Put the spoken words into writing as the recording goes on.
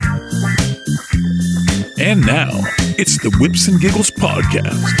And now, it's the Whips and Giggles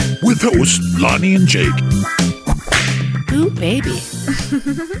podcast with hosts Lonnie and Jake. Ooh, baby.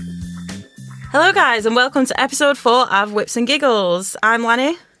 Hello, guys, and welcome to episode 4 of Whips and Giggles. I'm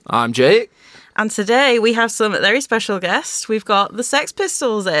Lanny. I'm Jake. And today we have some very special guests. We've got the Sex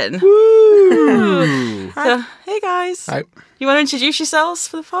Pistols in. Woo! So, hey, guys. Hi. You want to introduce yourselves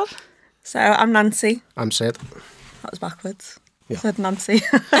for the pod? So I'm Nancy. I'm Sid. That was backwards. Yeah. Said Nancy.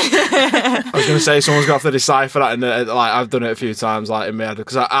 I was going to say someone's got to have to decipher that, and I've done it a few times, in my head,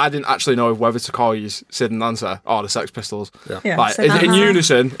 because I didn't actually know whether to call you Sid and Nancy or the Sex Pistols. Yeah. In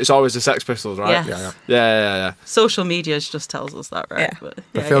unison, it's always the Sex Pistols, right? Yes. Yeah. Social media just tells us that, right? Yeah. But,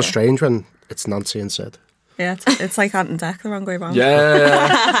 It feels strange when it's Nancy and Sid. Yeah, it's like Ant and Dec, the wrong way round.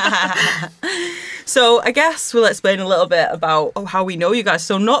 Yeah. So I guess we'll explain a little bit about how we know you guys.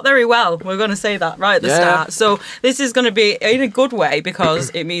 So not very well. We're going to say that right at the start. So this is going to be in a good way because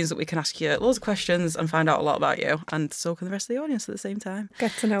it means that we can ask you loads of questions and find out a lot about you. And so can the rest of the audience at the same time.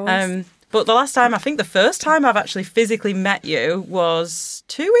 Get to know us. But the last time, I think the first time I've actually physically met you was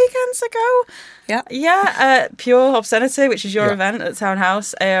 2 weekends ago. Yeah. Yeah, Pure Obscenity, which is your Yeah. event at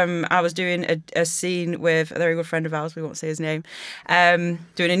Townhouse. I was doing a scene with a very good friend of ours, we won't say his name,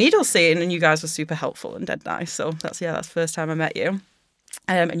 doing a needle scene, and you guys were super helpful and dead nice. So that's the first time I met you.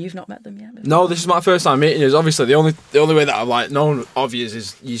 And you've not met them yet? No, this is my first time meeting you. Obviously, the only way that I've known of you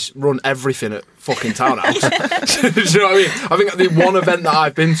is you run everything at fucking Townhouse. Do you know what I mean? I think the one event that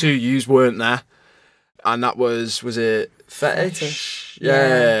I've been to, you weren't there, and that was it Fetish?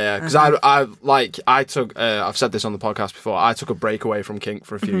 Yeah. Because I took I've said this on the podcast before. I took a break away from kink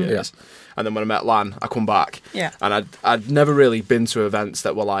for a few years, and then when I met Lan, I come back. Yeah. And I'd never really been to events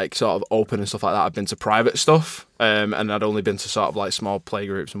that were sort of open and stuff like that. I'd been to private stuff, and I'd only been to sort of small play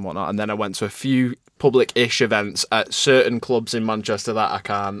groups and whatnot. And then I went to a few public-ish events at certain clubs in Manchester that I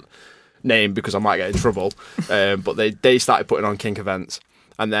can't name because I might get in trouble. But they started putting on kink events,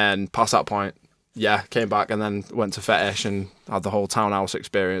 and then past that point, came back and then went to Fetish and had the whole Townhouse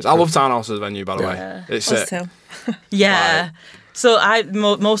experience. I love Townhouse as a venue, by the way. It's Us sick. too. Yeah. So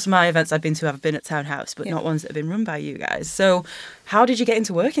most of my events I've been to have been at Townhouse, but not ones that have been run by you guys. So how did you get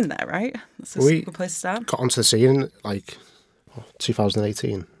into working there, right? That's a good place to start. Got onto the scene in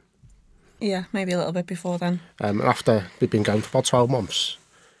 2018. Yeah, maybe a little bit before then. And after we'd been going for about 12 months,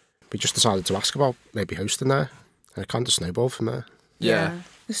 we just decided to ask about maybe hosting there. And it kind of snowballed from there. Yeah.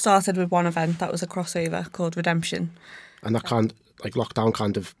 We started with one event that was a crossover called Redemption. And that lockdown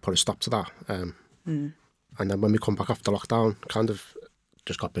kind of put a stop to that. And then when we come back after lockdown, kind of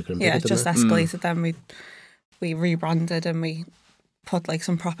just got bigger and bigger. Yeah, it just escalated then. We rebranded and we put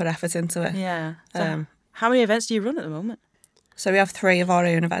some proper effort into it. Yeah. So how many events do you run at the moment? So we have 3 of our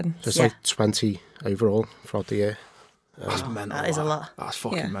own events. So it's 20 overall throughout the year. That's mental. That is a lot. That's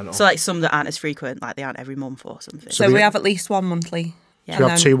fucking mental. So some that aren't as frequent, they aren't every month or something. So we have at least one monthly. Yeah. So we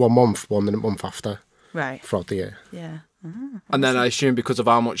have 2 1 month, 1 the month after Right. throughout the year. Yeah. And then I assume because of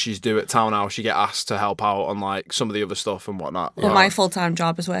how much you do at Townhouse, you get asked to help out on some of the other stuff and whatnot. Well, my full-time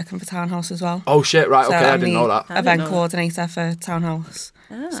job is working for Townhouse as well. Oh shit! Right, So okay, I I'm didn't the know that. Event coordinator for Townhouse.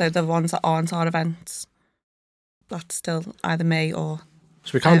 So the ones that aren't our events, that's still either me or...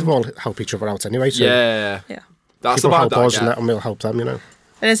 So we kind of all help each other out anyway. So Yeah. That's the people vibe help that I us get. and we'll help them, It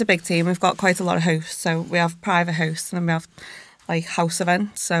is a big team. We've got quite a lot of hosts. So we have private hosts and then we have house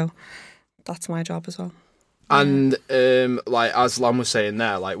events. So that's my job as well. And as Lan was saying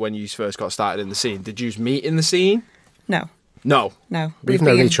there, when you first got started in the scene, did you meet in the scene? No. No. We've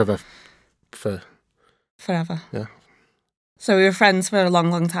known each other for forever. Yeah. So we were friends for a long,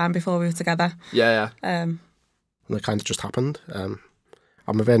 long time before we were together. Yeah. And it kind of just happened. And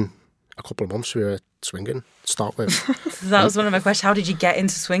within a couple of months we were swinging to start with. That was one of my questions. How did you get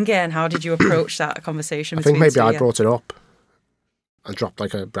into swinging and how did you approach that conversation? I think maybe I you? brought it up and dropped a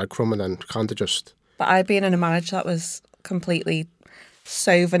breadcrumb and then kind of just... But I'd been in a marriage that was completely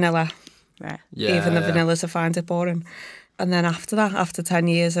so vanilla. Right. Yeah. Even the vanillas have found it boring. And then after that, after 10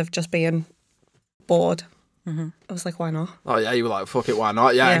 years of just being bored, I was like, why not? Oh yeah, you were like, fuck it, why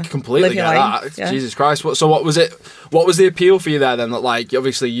not? Yeah, I Yeah. completely Live your get life, that. yeah. Jesus Christ. So what was it? What was the appeal for you there then? That you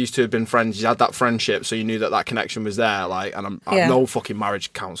obviously used to have been friends. You had that friendship, so you knew that connection was there. And I'm no fucking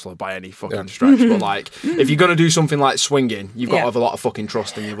marriage counsellor by any fucking stretch, but if you're gonna do something like swinging, you've got to have a lot of fucking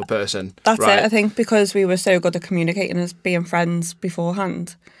trust in the other person. That's right? it. I think because we were so good at communicating as being friends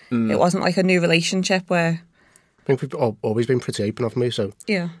beforehand, it wasn't like a new relationship where... I think we've always been pretty open of me, so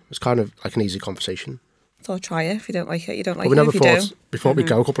Yeah. it's kind of an easy conversation. So try it. If you don't like it, you don't like But we it. never If you thought, do, before we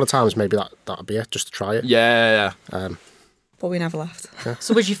go a couple of times, maybe that'd be it, just to try it. Yeah. but we never left.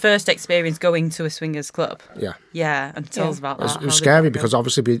 So was your first experience going to a swingers club? Yeah. Yeah, and tell us about that. It was scary because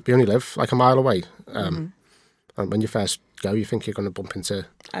obviously we only live a mile away. And when you first go, you think you're going to bump into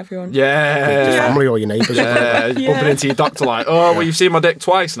Everyone. your Yeah. family or your neighbours. Yeah, bumping into your doctor like, oh, well, you've seen my dick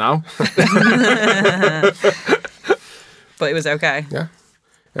twice now. But it was okay. Yeah,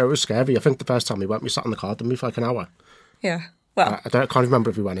 it was scary. I think the first time we went, we sat in the car, didn't we, for like an hour? Yeah. Well, I can't remember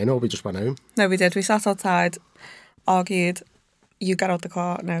if we went in or we just went home. no, we did. We sat outside, argued. You get out the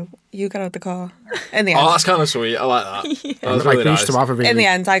car. No, you get out the car. In the end, Oh, that's kind of sweet. I like that. That was Like, really we nice. used to have a really, in the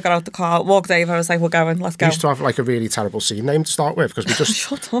end, I got out the car, walked over. I was like, "We're going. Let's we go." used to have like a really terrible scene name to start with because we just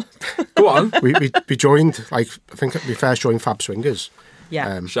Shut up. Go on. we joined, like, I think we first joined Fab Swingers.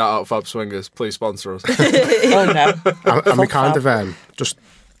 Yeah. Shout out Fab Swingers. Please sponsor us. Oh no. And we kind of just,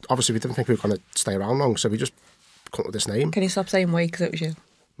 obviously we didn't think we were going to stay around long, so we just come up with this name. Can you stop saying "we" because it was you?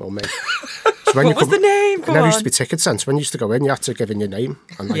 Well, mate. So when What was the name? It Go never used on. to be ticket sent. So when you used to go in, you had to give in your name.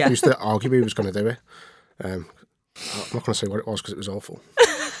 And like, Yeah. we used to argue who was going to do it. I'm not going to say what it was because it was awful.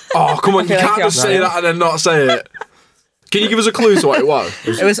 Oh, come on. You feel like can't you're- just say that and then not say it. Can you give us a clue to what it was?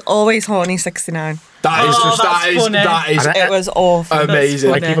 It was always horny 69. That is Oh, just, that's funny. that is And It was awful. amazing.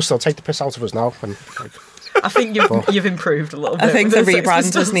 Like, people still take the piss out of us now. And, like, I think you've improved a little bit. I think with the Sex rebrand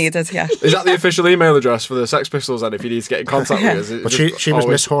Pistols. was needed. Yeah. Is that the official email address for the Sex Pistols then if you need to get in contact with us? It's but just she was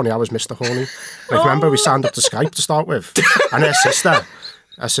always- Miss Horny, I was Mr. Horny. Like, remember we signed up to Skype to start with? And her sister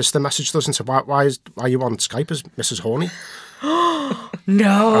messaged us and said, why are you on Skype as Mrs. Horny?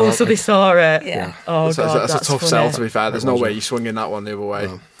 No, so they saw it. Yeah. Oh, So God, that's a tough funny. sell, to be fair. There's no was, way yeah. you're swinging that one the other way.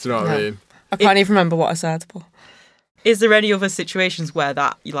 Do you know what I mean? I can't even remember what I said. But Is there any other situations where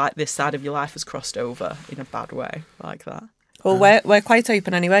that you like this side of your life has crossed over in a bad way like that? well, we're quite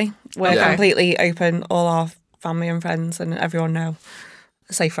open anyway. We're Yeah. completely open. All our family and friends and everyone know.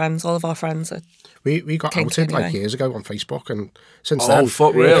 I say friends. All of our friends are. We got Kinky outed like anyway. years ago on Facebook, and since Oh, then,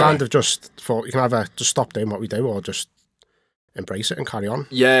 fuck, we really? kind of just thought you can either just stop doing what we do or just embrace it and carry on.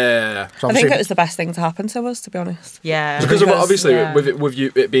 Yeah. So I think obviously- it was the best thing to happen to us, to be honest. Yeah, Because of, obviously yeah. with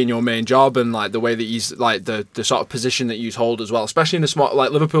you it being your main job and like the way that you like the sort of position that you hold as well, especially in the small,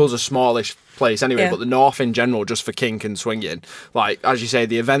 like Liverpool's a smallish place anyway, Yeah. but the north in general, just for kink and swinging, like as you say,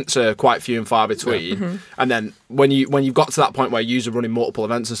 the events are quite few and far between. And then when you've got to that point where you're running multiple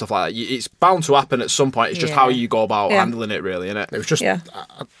events and stuff like that, it's bound to happen at some point. It's just how Yeah. you go about Yeah. handling it, really, innit? It was just Yeah.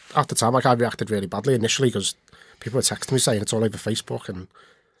 at the time, like, I reacted really badly initially because people were texting me saying it's all over Facebook and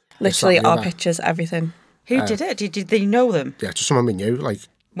Literally, that, our yeah. pictures, everything. Who did it? Did they know them yeah, just someone we knew. Like,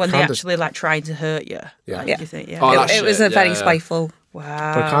 when they kind of- actually like tried to hurt you? Yeah. Like, Yeah. You think, Oh, It, that's it was shit, a very yeah. spiteful.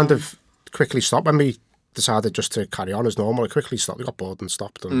 Wow. but it kind of quickly stopped when we decided just to carry on as normal. It quickly stopped. We got bored and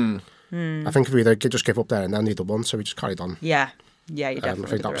stopped. And I think if we either just give up there and then either one, so we just carried on. Yeah. Yeah, you I definitely. think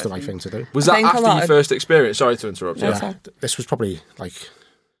did that was the right thing to do. Was I that think a after lot your of- first experience? Sorry to interrupt you. No, Yeah, sorry. this was probably like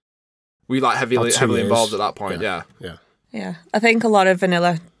Were you like heavily About 2 years. involved at that point? Yeah. Yeah. yeah. Yeah. I think a lot of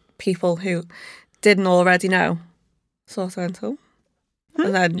vanilla people who didn't already know sort of went, oh.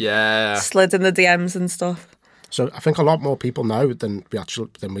 And then Yeah. slid in the DMs and stuff. So I think a lot more people know than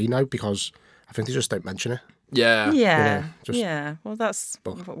we know because I think they just don't mention it. Yeah. Yeah. just- Yeah. Well, that's.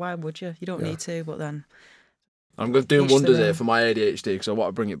 But- Why would you? You don't need to, but then. I'm doing Each their wonders here own. for my ADHD because I want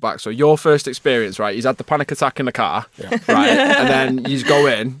to bring it back. So your first experience, right? He's had the panic attack in the car, Yeah. right? And then you go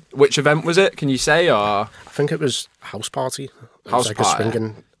in. Which event was it? Can you say or I think it was a house party. It house was like party? a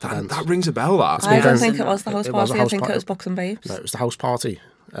swinging That, event. that rings a bell. That. I don't going- think it was the house It was a party. I house think party. it was Bucks and Babes. No, it was the house party.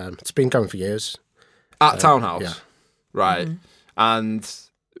 It's been going for years. At Townhouse, yeah. right? And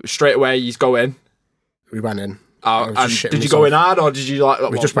straight away you go in. We went in. I was And just shitting did you go in myself. hard or did you like?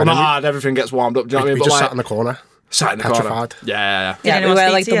 We just well, went not in. hard. Everything gets warmed up. Do you know what I mean? We But just like, sat in the corner. sat in the corner. petrified. Yeah. Yeah, we anyone were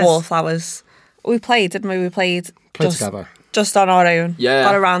speak like to the you? wallflowers. We played, didn't we? We played Played together. just on our own. Yeah.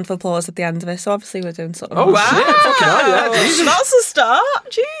 Got a round of applause at the end of it. So obviously we're doing something. Oh Wow. shit! Fucking hell, yeah. Jesus. That's a start.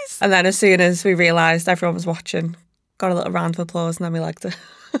 Jeez. And then as soon as we realised everyone was watching, got a little round of applause and then we liked it.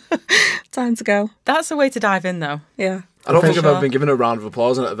 Time to go. That's a way to dive in, though. Yeah. I don't think I've Sure. ever been given a round of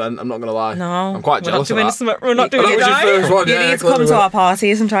applause at an event. I'm not going to lie. No, I'm quite we're jealous not doing of that. this- We're not doing That it was your right. first one, You yeah, need to come clearly to not. our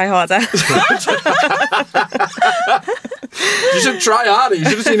parties and try harder. You should try harder. You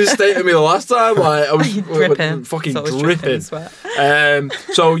should have seen his state of me the last time. Like I was Dripping. fucking It's always dripping. sweat.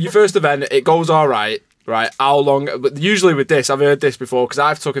 So your first event, it goes all right. Right, how long? But usually with this, I've heard this before because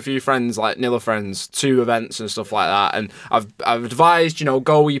I've took a few friends, like Nilla friends, to events and stuff like that, and I've advised,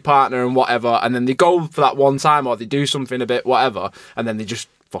 go with your partner and whatever, and then they go for that one time or they do something a bit whatever, and then they just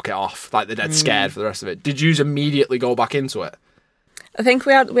fuck it off, like they're dead scared for the rest of it. Did you immediately go back into it? I think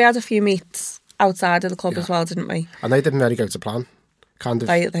we had a few meets outside of the club as well, didn't we? And they didn't really go to plan. Kind of.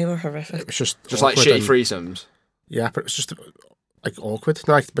 They were horrific. It was just Just like awkward shitty and- threesomes. Yeah, but it was just like awkward.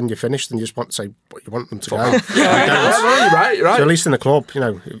 Like when you're finished and you just want to say what you want them to go. You're right. So at least in the club,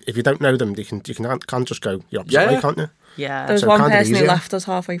 if you don't know them, you can just go the opposite way, can't you? Yeah. There was So one kind of person who easier. left us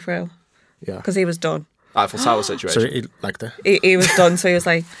halfway through Yeah. because he was done. Eiffel Tower So situation. he liked it. He was done, so he was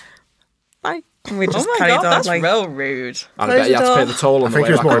like, bye. And we just Oh my carried God, on. that's like, real rude. And I bet you had to pay the toll I on the think way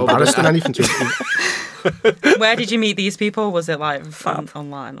he was back more over, embarrassed than didn't anything. Where did you meet these people? Was it like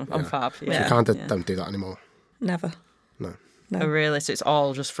online on Fab? You kind of don't do that anymore. never. No. Oh, really? So it's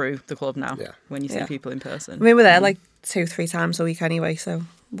all just through the club now? Yeah. When you see Yeah. people in person? I mean, we're there like 2-3 times a week anyway, so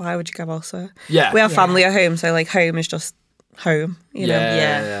why would you go elsewhere? Yeah. We have family at home, so like home is just home, you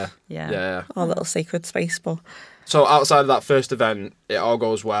know, Yeah. our little sacred space. But So outside of that first event, it all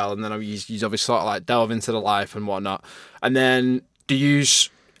goes well, and then you obviously sort of like delve into the life and whatnot. And then do you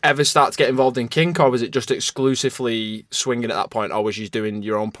ever start to get involved in kink, or was it just exclusively swinging at that point, or was you doing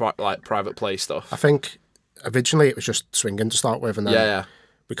your own private play stuff? I think originally it was just swinging to start with, and then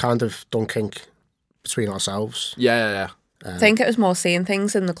we kind of done kink between ourselves. Yeah. I think it was more seeing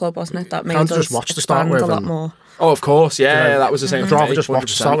things in the club, wasn't it? That made Can't us just watch to start expand with a lot and- more. Oh, of course, yeah, that was the same. I'd for rather me, just watch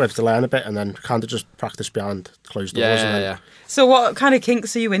to start 100%. with to learn a bit, and then kind of just practice behind closed doors. and then, Yeah. So what kind of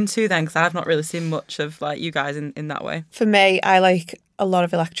kinks are you into then? Because I've not really seen much of like you guys in that way. For me, I like a lot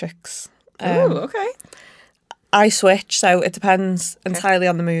of electrics. Oh, okay. I switch, so it depends entirely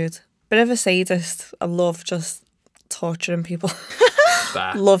on the mood. Bit of a sadist. I love just torturing people.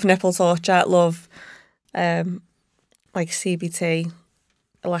 Fair. Love nipple torture. Love like CBT,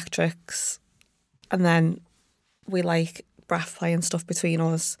 electrics, and then we like breath play and stuff between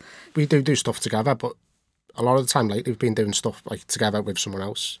us. we do stuff together, but a lot of the time lately we've been doing stuff like together with someone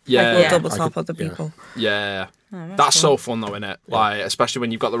else. Yeah, Like we'll Yeah. double I top could- other yeah. people. Yeah. That's so fun though, innit? Like, especially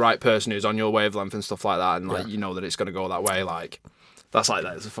when you've got the right person who's on your wavelength and stuff like that, and like you know that it's gonna go that way. Like, that's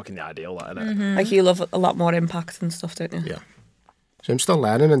fucking the ideal, that, isn't it? Like you love a lot more impact and stuff, don't you? Yeah. So I'm still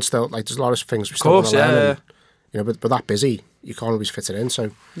learning, and still like there's a lot of things we Of still want course, to learn. yeah. And, but that busy, you can't always fit it in.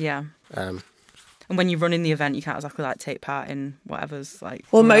 So Yeah. um, And when you're running the event, you can't exactly like take part in whatever's like.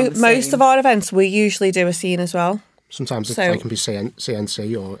 Well, going on the most same. of our events we usually do a scene as well. sometimes So- they can be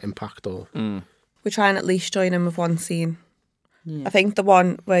CNC or impact or We try and at least join in with one scene. I think the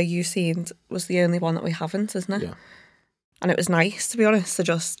one where you scened was the only one that we haven't, isn't it? Yeah. And it was nice, to be honest.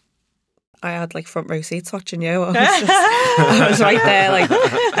 I had like front row seats watching you. I was right there, like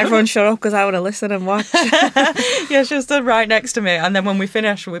everyone shut up because I want to listen and watch. Yeah, she stood right next to me, and then when we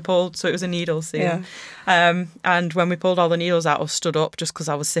finished, we pulled. So it was a needle scene. Yeah. And when we pulled all the needles out, I stood up just because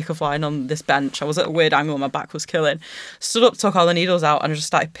I was sick of lying on this bench. I was at a weird angle, and my back was killing. Stood up, took all the needles out, and I just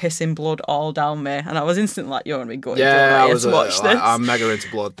started pissing blood all down me. And I was instantly like, "You're gonna be good. Yeah, I was. to watch Like, this." I'm mega into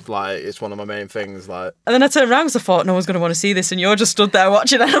blood. Like, it's one of my main things. Like, And then I turned around because I thought no one's going to want to see this, and you're just stood there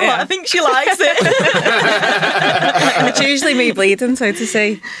watching it. And I'm like, I think she likes it. It's usually me bleeding, so to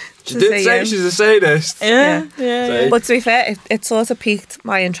see. she did say you. she's a sadist. yeah. See? But to be fair, it sort of piqued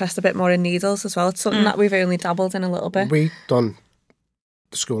my interest a bit more in needles as well. It's something that we've only dabbled in a little bit. we done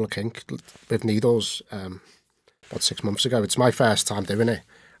the School of Kink with needles about 6 months ago. It's my first time doing it,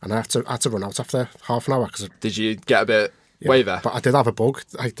 and I had to run out after half an hour because Did you get a bit wavy? But I did have a bug.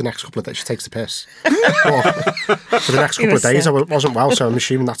 Like the next couple of days, she takes the piss. But for the next couple of days, I wasn't well, so I'm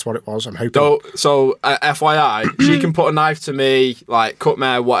assuming that's what it was. I'm hoping. So FYI, she can put a knife to me, like cut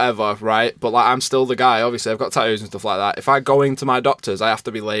me, whatever, right? But like, I'm still the guy. Obviously, I've got tattoos and stuff like that. If I go into my doctor's, I have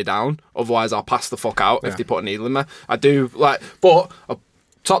to be laid down. Otherwise, I'll pass the fuck out if they put a needle in me. I do like, but.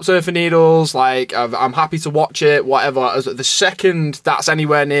 Top surfer needles, like I'm happy to watch it, whatever. As the second that's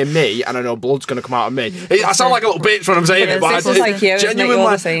anywhere near me, and I know blood's going to come out of me, I sound like a little bitch when I'm saying it, but This was like you, isn't it? genuinely,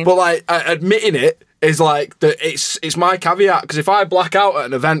 You're the same. but like admitting it is like it's my caveat, because if I black out at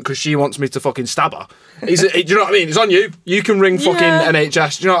an event because she wants me to fucking stab her, do you know what I mean? It's on you. You can ring fucking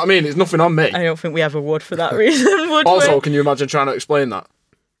NHS. Do you know what I mean? It's nothing on me. I don't think we ever would for that reason, would Also, we? can you imagine trying to explain that?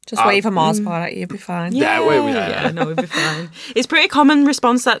 Just wave a Mars bar at you, you'll be fine. Yeah, No, we'd be fine. It's pretty common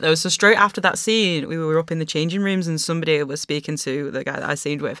response that though. So straight after that scene, we were up in the changing rooms and somebody was speaking to the guy that I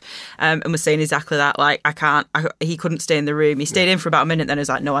scened with, and was saying exactly that. Like, he couldn't stay in the room. He stayed in for about a minute, then he was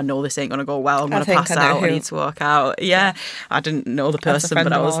like, "No, I know this ain't gonna go well. I'm gonna think pass I know out. I who. need to walk out." Yeah, I didn't know the That's a person, friend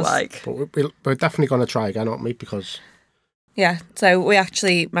but I of was ours. like, But we're definitely going to try again, aren't we? Because Yeah, so we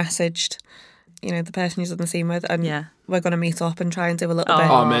actually messaged, the person who's on the scene with, and we're going to meet up and try and do a little bit.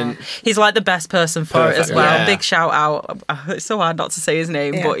 Oh, man. he's like the best person for it as Perfect, well. yeah. Big shout out. It's so hard not to say his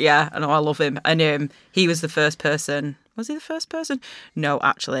name, Yeah. but yeah, I know I love him. And he was the first person Was he the first person? No,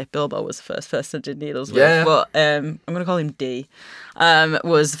 actually, Bilbo was the first person I did needles Yeah. with. But I'm going to call him D.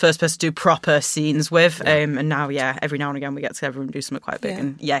 Was the first person to do proper scenes with. And now, every now and again we get together and do something quite big.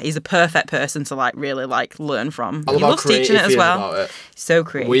 Yeah. And he's a perfect person to like really like learn from. I love He how loves teaching creative it as he is well. about it. So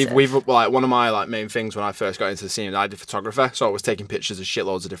creative. We've like one of my like main things when I first got into the scene, I did photography, so I was taking pictures of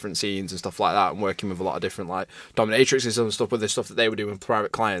shitloads of different scenes and stuff like that, and working with a lot of different like dominatrixes and stuff with the stuff that they were doing with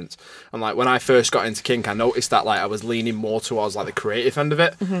private clients. And like when I first got into kink, I noticed that like I was leaning more towards like the creative end of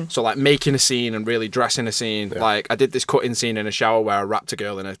it. So like making a scene and really dressing a scene. Like I did this cutting scene in a shower where I wrapped a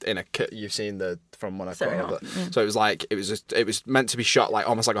girl in a you've seen the from when I cut over. So it was like it was meant to be shot like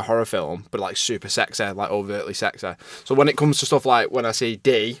almost like a horror film, but like super sexy, like overtly sexy. So when it comes to stuff like when I see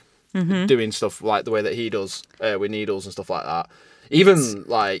D doing stuff like the way that he does with needles and stuff like that, even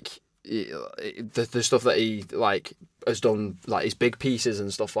like the stuff that he like has done, like his big pieces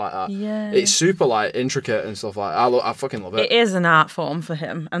and stuff like that. Yeah. It's super like intricate and stuff like that. I fucking love it. It is an art form for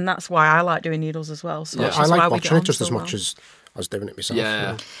him, and that's why I like doing needles as well. So I like watching it just as much as I was doing it myself.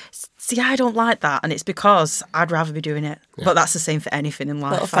 Yeah. See, I don't like that, and it's because I'd rather be doing it. But that's the same for anything in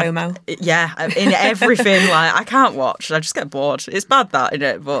life. Little FOMO. In everything. Like I can't watch. I just get bored. It's bad that, isn't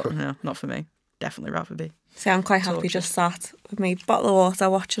it? But no, not for me. Definitely rather be. See, I'm quite happy just sat with me bottle of water,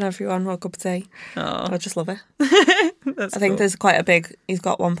 watching everyone or a cup of tea. Oh. I just love it. That's I think cool. there's quite a big. He's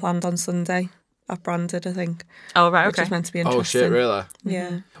got one planned on Sunday at Branded, I think. Oh right, Which okay. is meant to be interesting. Oh shit, really?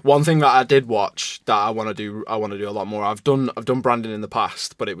 Yeah. One thing that I did watch that I want to do a lot more. I've done Brandon in the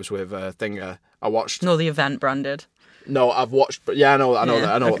past, but it was with a thing. I watched. No, the event Branded. No, I've watched. But yeah, I know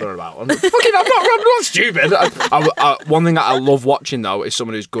Yeah, what they're about. I'm not stupid. One thing that I love watching though is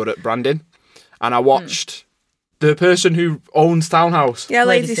someone who's good at branding, and I watched the person who owns Townhouse. Yeah,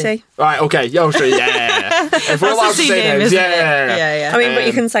 Lady Lady C. C. Right. Okay. Yeah. Sure. Yeah. If we're That's allowed the to C say name, names, isn't yeah. it? Yeah. I mean, but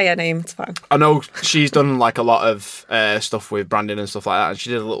you can say her name, it's fine. I know she's done like a lot of stuff with branding and stuff like that, and she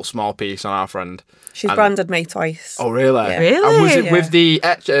did a little small piece on our friend. She's And- branded me twice. Oh really? Yeah. Really? And was it Yeah. with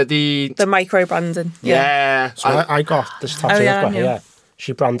the? The micro branding. Yeah. So I got this tattoo yeah, I've got yeah. here.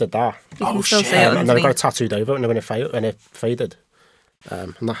 She branded that. You can Oh, still shit. see it And then I got underneath. it tattooed over it, and then when it faded.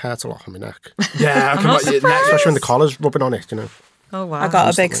 And that hurt a lot on my neck. Yeah. I not can, Especially when the collar's rubbing on it, you know. Oh wow. I got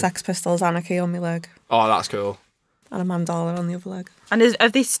a big Constantly. Sex Pistols Anarchy on my leg Oh, that's cool. and a mandala on the other leg. And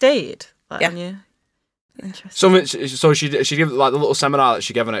have they stayed? Like, Yeah. on you? Interesting. Something. So she gave like the little seminar that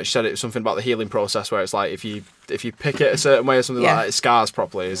she gave on it. She said it was something about the healing process, where it's like if you pick it a certain way or something Yeah. like that, it scars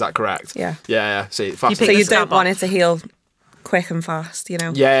properly. Is that correct? Yeah. Yeah. See, pick So the you scab don't want off. it to heal quick and fast, you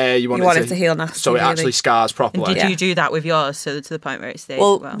know? Yeah, you want it to heal nasty. so it really. actually scars And properly. did you do that with yours, so to the point where it stayed?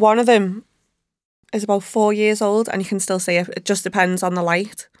 Well, well? one of them is about 4 years old and you can still see it. It just depends on the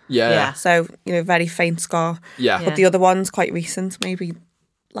light. Yeah. Yeah. So, you know, very faint scar. Yeah. Yeah. But the other one's quite recent, maybe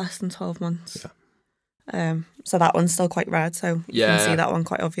less than 12 months. So that one's still quite red, so you Yeah. can see that one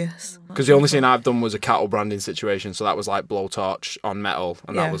quite obvious. Because the only thing I've done was a cattle branding situation, so that was like blowtorch on metal,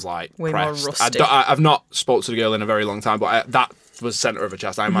 and that Yeah. was like Way more pressed. rustic. I've not spoke to the girl in a very long time, but that was centre of her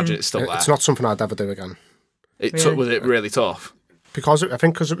chest. I imagine it's still there. It's not something I'd ever do again. Really? Was it really tough? Because I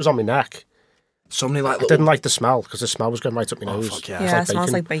think because it was on my neck. So many like I didn't like the smell because the smell was going right up my nose. fuck yeah. It was Yeah, like it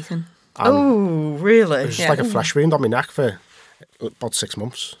smells bacon. like bacon. Oh, really? It was just Yeah. like a flesh wound on my neck for about 6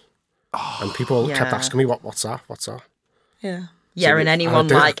 months. And people kept Yeah. asking me, "What's that? What's that?" Yeah. Yeah, and anyone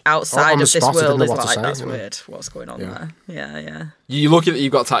did- like outside on the of this spot, I didn't world know is what to like, say, that's you know. weird. What's going on there? Yeah. You look at that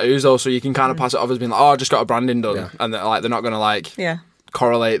you've got tattoos though, so you can kind of pass it off as being like, oh, I just got a branding done, Yeah. and they're not gonna like Yeah.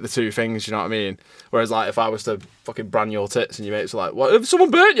 correlate the two things. You know what I mean? Whereas like if I was to fucking brand your tits and your mates were like, what? If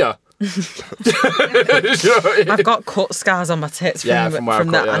someone burnt you? You know what I mean? I've got cut scars on my tits Yeah, from, from where I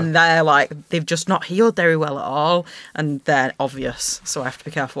from cut, that, yeah. and they're like they've just not healed very well at all, and they're obvious. So I have to be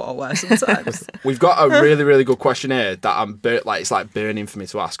careful what I wear sometimes. We've got a really, really good question here that it's like burning for me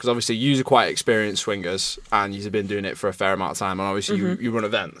to ask, because obviously you're quite experienced swingers and you've been doing it for a fair amount of time, and obviously you run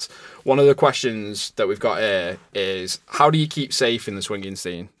events. One of the questions that we've got here is, how do you keep safe in the swinging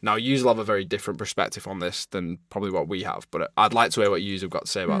scene? Now, you have a very different perspective on this than probably what we have, but I'd like to hear what you have got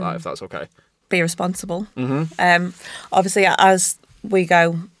to say about that, if that's okay. Be responsible. Obviously, as we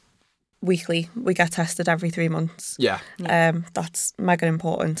go weekly, we get tested every 3 months. Yeah. That's mega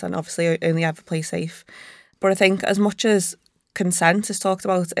important, and obviously only ever play safe. But I think as much as consent is talked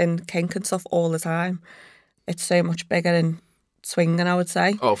about in kink and stuff all the time, it's so much bigger in swinging, I would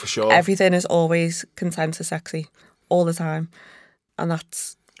say. Oh, for sure. Everything is always consent is sexy all the time, and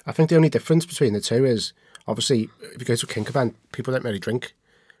that's I think the only difference between the two is obviously if you go to a kink event, people don't really drink.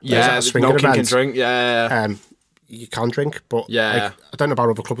 Yeah, Whereas at a there's swinger no kink and event, drink. Yeah. You can drink, but Yeah. like, I don't know about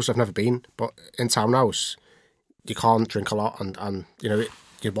other clubs. I've never been, but in Townhouse, you can't drink a lot, and you know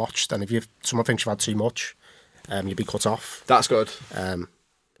you're watched. And if someone thinks you've had too much, you'd be cut off. That's good.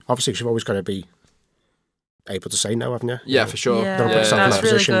 Obviously, 'cause you've always got to be able to say no, haven't you? Yeah, for sure. Yeah, Don't put yourself in that's that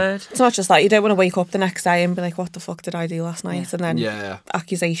really position. good. It's not just that. You don't want to wake up the next day and be like, what the fuck did I do last night? And then Yeah.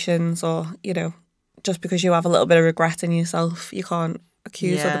 accusations or, just because you have a little bit of regret in yourself, you can't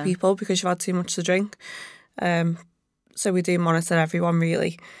accuse other people because you've had too much to drink. So we do monitor everyone,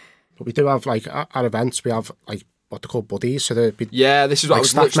 really. But we do have, like, at events, we have, like, what they call buddies. So there'd be This is what like I was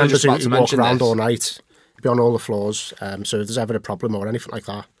staff literally members just about to who walk mention. around This. all night, be on all the floors. So if there's ever a problem or anything like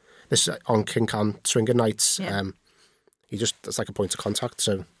that, this is on Kinky swinging nights. It's like a point of contact.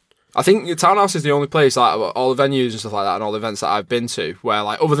 So I think the Townhouse is the only place, like all the venues and stuff like that, and all the events that I've been to, where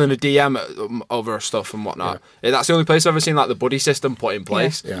like other than a DM over stuff and whatnot, that's the only place I've ever seen like the buddy system put in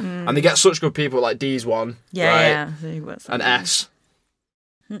place. Yeah. And they get such good people like D's one, right? And S.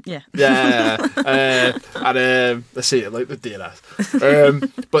 Yeah. And let's see, like the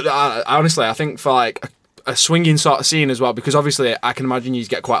DNS. But honestly, I think for like a swinging sort of scene as well, because obviously I can imagine you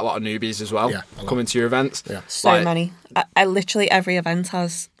get quite a lot of newbies as well coming to your events. Yeah. So many. I literally every event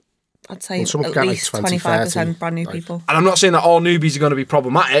has, I'd say, some at get, like, least 20, 25% 30, brand new like- people. And I'm not saying that all newbies are going to be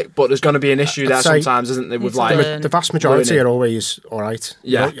problematic, but there's going to be an issue there say sometimes, isn't there? With it's like, learn. the vast majority Ruining. are always all right.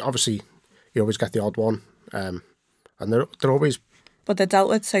 Yeah. Obviously, you always get the odd one. And they're always... But they're dealt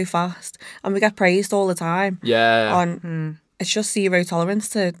with so fast. And we get praised all the time. It's just zero tolerance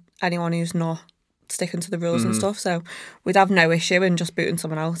to anyone who's not sticking to the rules and stuff. So we'd have no issue in just booting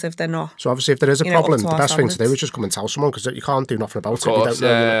someone out if they're not. So obviously, if there is a up problem, to the our best thing to do standards. is just come and tell someone, because you can't do nothing about of course, it if you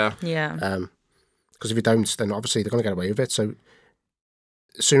don't know. Yeah. Because if you don't, then obviously they're going to get away with it. So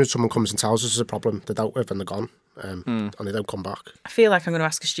as soon as someone comes and tells us there's a problem, they're dealt with and they're gone. And they don't come back. I feel like I'm going to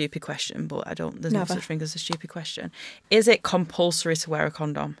ask a stupid question, but I don't. There's no Never. such thing as a stupid question. Is it compulsory to wear a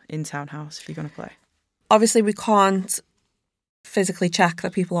condom in Townhouse if you're going to play? Obviously, we can't physically check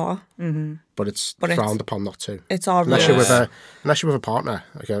that people are. But it's But frowned upon not to. It's our Unless rules. you're with a partner,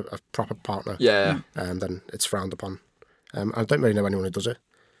 like a proper partner. yeah. Then it's frowned upon. I don't really know anyone who does it.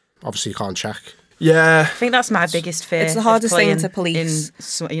 Obviously, you can't check. Yeah. I think that's my biggest fear. It's the of hardest thing playing to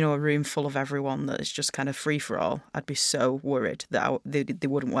police. in a room full of everyone that is just kind of free for all. I'd be so worried that they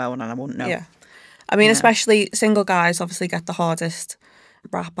wouldn't wear one and I wouldn't know. Yeah. I mean, especially single guys obviously get the hardest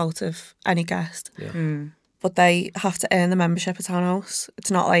rap out of any guest. Yeah. But they have to earn the membership at Townhouse.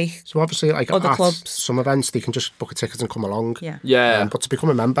 It's not like So obviously, like Other at clubs. some events, they can just book a ticket and come along. Yeah. Yeah. But to become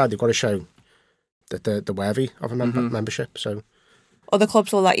a member, they've got to show that they're worthy of a membership. So other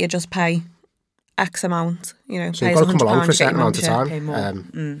clubs will let you just pay X amount, So pay you've us got to come £100, along for a you get certain your amount of membership.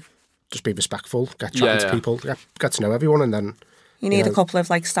 time. Pay more. Just be respectful, get chatting Yeah. to people, get to know everyone, and then You need know. a couple of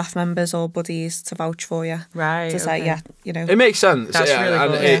like staff members or buddies to vouch for you. Right, To say, okay. It makes sense. That's really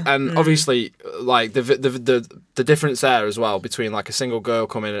and, good. and obviously, like the difference there as well between like a single girl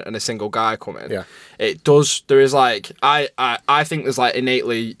coming and a single guy coming. Yeah. It does. There is like I think there's like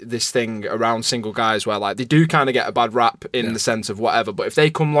innately this thing around single guys where like they do kind of get a bad rap in the sense of whatever. But if they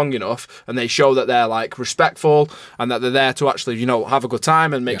come long enough and they show that they're like respectful and that they're there to actually have a good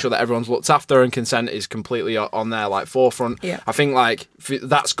time and make sure that everyone's looked after and consent is completely on their like forefront. Yeah. I think like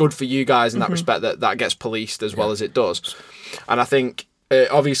that's good for you guys in that respect that gets policed as well as it does. And I think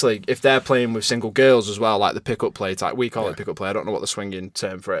obviously if they're playing with single girls as well, like the pickup play type, we call it pickup play, I don't know what the swinging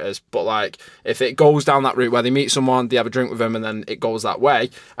term for it is, but like if it goes down that route where they meet someone, they have a drink with them and then it goes that way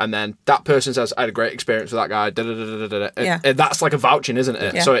and then that person says I had a great experience with that guy, that's like a vouching, isn't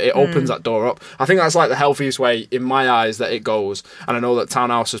it? Yeah. So it opens that door up. I think that's like the healthiest way in my eyes that it goes, and I know that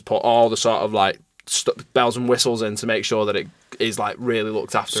Townhouse has put all the sort of like bells and whistles in to make sure that it is like really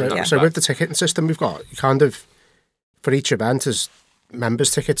looked after. So with the ticketing system we've got, you kind of for each event is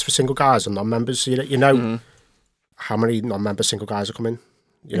members tickets for single guys and non-members. So you know how many non-member single guys are coming.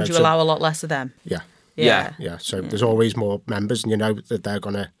 And you allow a lot less of them. Yeah. Yeah. So there's always more members, and you know that they're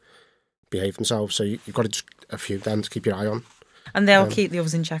going to behave themselves. So you've got a few then to keep your eye on. And they'll keep the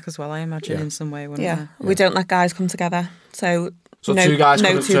others in check as well, I imagine, in some way. Wouldn't Yeah. they? We don't let guys come together. So So no, two guys no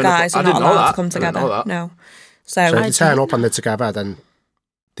couldn't two turn up- guys I are didn't not know allowed that. to come I didn't together. know that. No. So if So they turn up and they're together, then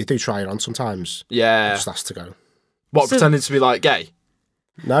they do try it on sometimes. Yeah. Just has to go. What, pretending to be like gay?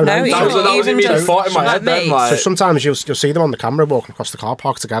 No, No, no. you That was Even immediate just- thought in my like head then. me. Like, So sometimes you'll see them on the camera walking across the car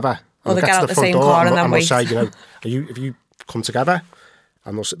park together. Or And they they'll get to out the front same door car and then we'll wait. say, have you come together?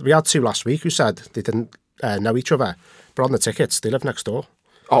 And we had two last week who said they didn't know each other, but on the tickets they live next door.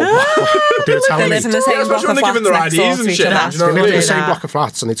 oh, But they were telling they me live in the same Especially block when of they give them flats their next IDs door and to each shit. other. Do you know they what I lived in the mean? same that. block of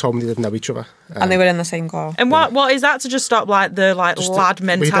flats, and they told me they didn't know each other. And they were in the same car. And what is that to just stop like the Just lad we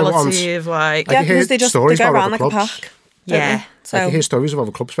don't mentality want- of like I Yeah, can hear because they stories go about around other like a clubs. pack. don't Yeah. they? I So can hear stories of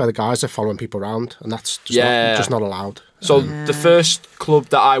other clubs where the guys are following people around, and that's just, Yeah. just not allowed. So the first club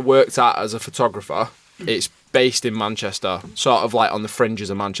that I worked at as a photographer, it's based in Manchester, sort of like on the fringes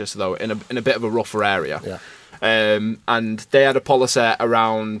of Manchester though, in a bit of a rougher area. Yeah. And they had a policy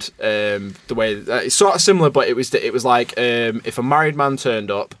around the way it's sort of similar, but it was like if a married man turned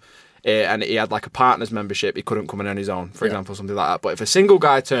up and he had like a partner's membership, he couldn't come in on his own, for example, something like that. But if a single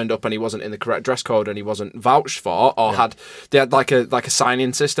guy turned up and he wasn't in the correct dress code and he wasn't vouched for, or they had like a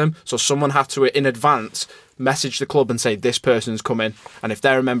sign-in system, so someone had to in advance message the club and say this person's coming, and if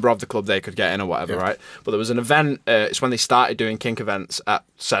they're a member of the club they could get in or whatever, right? But there was an event, it's when they started doing kink events at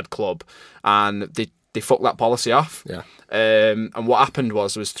said club, and they fucked that policy off. Yeah. And what happened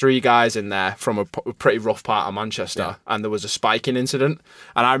was there was 3 guys in there from a pretty rough part of Manchester, and there was a spiking incident.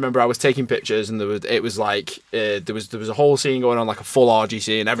 And I remember I was taking pictures, and there was a whole scene going on, like a full orgy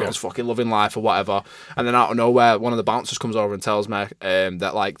scene. Everyone's fucking loving life or whatever. And then out of nowhere, one of the bouncers comes over and tells me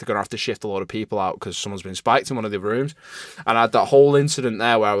that like they're gonna have to shift a lot of people out because someone's been spiked in one of the rooms. And I had that whole incident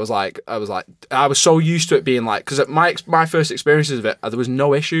there where I was so used to it being like, because my first experiences of it, there was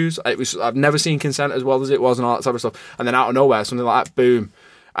no issues. I've never seen consent as well as it was and all that type of stuff. And then out of nowhere, something like that, boom,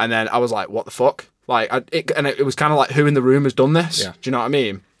 and then I was like, what the fuck? Like, it was kind of like, who in the room has done this? Do you know what I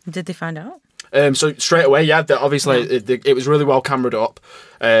mean? Did they find out? So straight away, obviously it was really well cameraed up.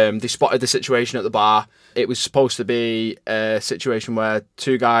 They spotted the situation at the bar. It was supposed to be a situation where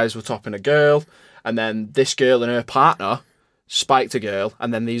 2 guys were topping a girl, and then this girl and her partner spiked a girl,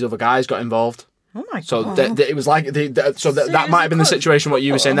 and then these other guys got involved. Oh my god! So it was like that might have been the situation what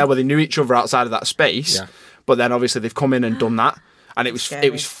you were saying there, where they knew each other outside of that space. Yeah. But then obviously they've come in and done that, and it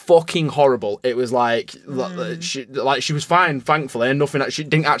was fucking horrible. It was like she was fine, thankfully, and nothing. She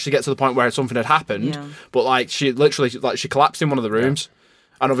didn't actually get to the point where something had happened, but like she literally she collapsed in one of the rooms,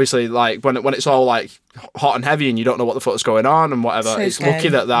 and obviously like when it's all like hot and heavy and you don't know what the fuck's going on and whatever. It's scary. Lucky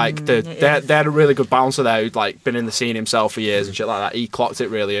that like they had a really good bouncer there who'd like been in the scene himself for years and shit like that. He clocked it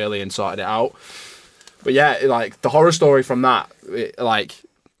really early and sorted it out. But yeah, like the horror story from that, like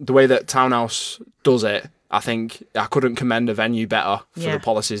the way that Townhouse does it. I think I couldn't commend a venue better for the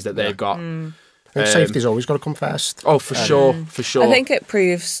policies that they've got. I think safety's always got to come first. Oh, for sure. I think it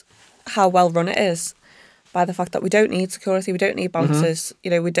proves how well run it is by the fact that we don't need security, we don't need bouncers,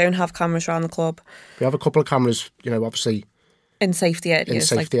 we don't have cameras around the club. We have a couple of cameras, obviously. In safety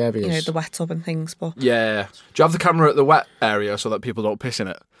areas. Areas. The wet tub and things. But yeah. Do you have the camera at the wet area so that people don't piss in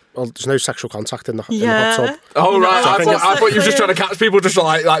it? Well, there's no sexual contact in the hot tub. Oh, right. I thought you were just trying to catch people just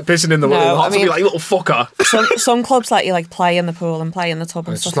like pissing in the hot tub. Be like, little fucker. Some clubs let you play in the pool and play in the tub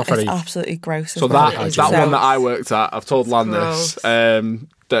and stuff. It's absolutely gross. So that one that I worked at, I've told Lan this.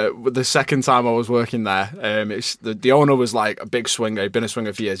 The second time I was working there, the owner was like a big swinger. He'd been a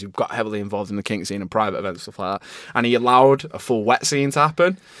swinger for years. He got heavily involved in the kink scene and private events, stuff like that. And he allowed a full wet scene to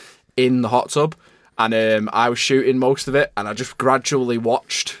happen in the hot tub. And I was shooting most of it, and I just gradually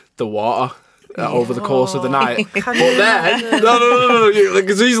watched the water over the course of the night. But then, no,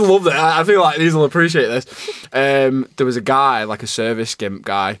 because these will love it. I feel like these will appreciate this. There was a guy, like a service gimp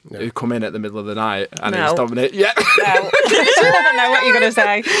guy, who come in at the middle of the night, and he was dominating. Yeah. No. I don't know what you're going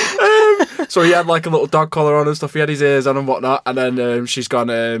to say. So he had like a little dog collar on and stuff. He had his ears on and whatnot. And then she's gone,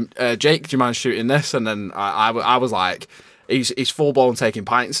 Jake, do you mind shooting this? And then I was like... He's full blown taking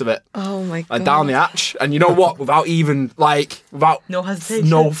pints of it. Oh my god! And down the hatch, and you know what? Without no hesitation,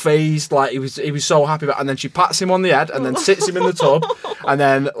 no phase, like he was so happy about. And then she pats him on the head, and then sits him in the tub, and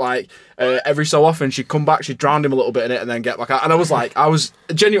then like every so often she'd come back, she'd drown him a little bit in it, and then get back out. And I was like, I was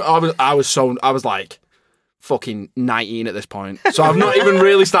like fucking 19 at this point, so I've not even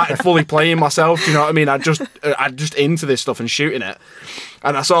really started fully playing myself. Do you know what I mean? I just into this stuff and shooting it.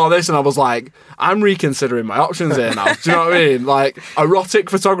 And I saw this and I was like, I'm reconsidering my options here now. Do you know what I mean? Like,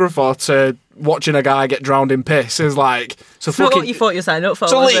 erotic photographer to watching a guy get drowned in piss is like... It's not what you thought you were signing up for,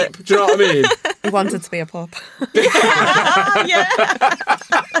 was was it? Do you know what I mean? He wanted to be a pup. Yeah.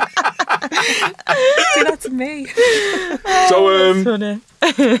 See, that's me. So, that's funny.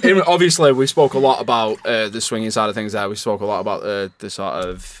 Obviously, we spoke a lot about the swinging side of things there. We spoke a lot about the sort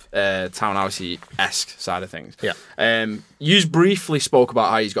of townhousey-esque side of things. Yeah. You briefly spoke about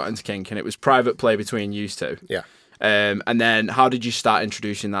how you got into kink, and it was private play between you two. Yeah. And then how did you start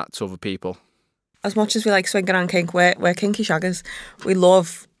introducing that to other people? As much as we like swinging and kink, we're kinky shaggers. We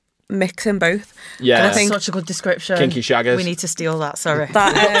love mixing both. Yeah. And I think such a good description. Kinky shaggers. We need to steal that, sorry.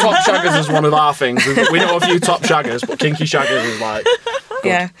 Top shaggers is one of our things. We know a few top shaggers, but kinky shaggers is like... Good.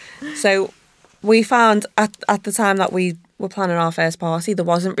 Yeah. So we found at the time that we were planning our first party, there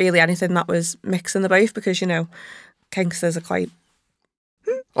wasn't really anything that was mixing the both because, kinksters are quite...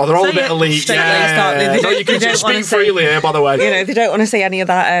 Oh, they're all a bit elite. Yeah. You can just speak freely here, by the way. They don't want to see any of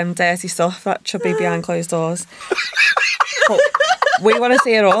that dirty stuff that should be behind closed doors. But we want to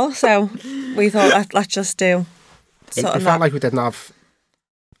see it all, so we thought let's just do It sort of felt that. like we didn't have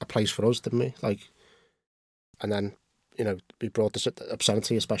a place for us, didn't we? Like, and then, you know, we brought this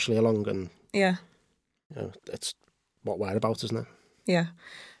obscenity especially along, and, Yeah, you know, it's what we're about, isn't it? yeah.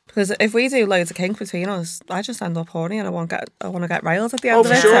 Because if we do loads of kink between us, I just end up horny and I want to get railed at the end Oh, of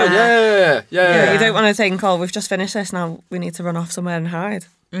for it. sure. So, Yeah. you don't want to think, oh, we've just finished this, now we need to run off somewhere and hide.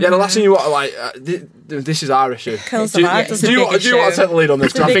 Yeah, the last thing you want, like, this is our issue. Kills the do, vibe, doesn't do, you, it? do you want to take the lead on this?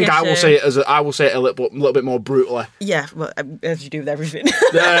 It's a 'Cause I think big I will issue. say it I will say it a little bit more brutally. Yeah, well, as you do with everything.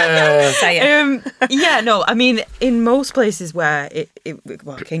 Yeah. Say it. Yeah, no, I mean, in most places where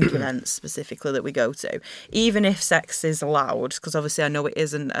kink events specifically that we go to, even if sex is allowed, because obviously I know it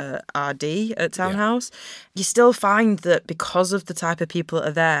isn't a RD at Townhouse, you still find that because of the type of people that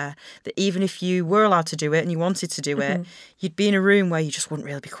are there, that even if you were allowed to do it and you wanted to do it, you'd be in a room where you just wouldn't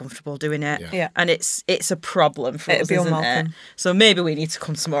really be comfortable doing it. Yeah. And it's a problem for It'd us, be isn't it? unwelcome. So maybe we need to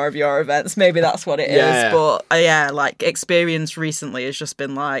come to more of your events. Maybe that's what it is. Yeah. But like experience recently has just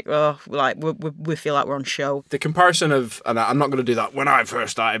been like, oh, like we feel like we're on show. The comparison of, and I'm not going to do that when I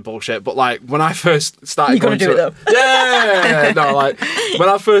first started bullshit, but like when I first started You're going gonna do to it though. Yeah, no, like when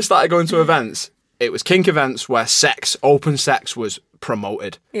I first started going to events, it was kink events where open sex was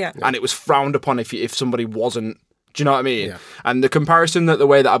promoted. Yeah. And it was frowned upon if somebody wasn't. Do you know what I mean? Yeah. And the comparison that the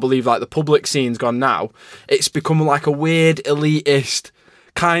way that I believe like the public scene's gone now, it's become like a weird elitist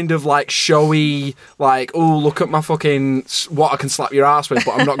kind of like showy, like, oh, look at my fucking what I can slap your ass with,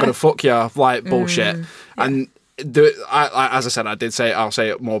 but I'm not going to fuck you, like bullshit. And as I said, I'll say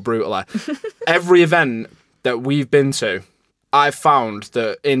it more brutally. Every event that we've been to, I've found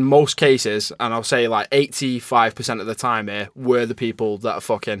that in most cases, and I'll say like 85% of the time here, we're the people that are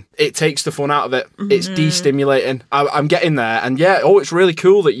fucking. It takes the fun out of it. It's destimulating. I'm getting there, and it's really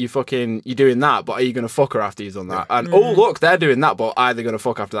cool that you're doing that, but are you going to fuck her after you've done that? And oh, look, they're doing that, but are they going to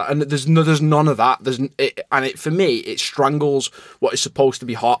fuck after that? And there's none of that. For me, it strangles what is supposed to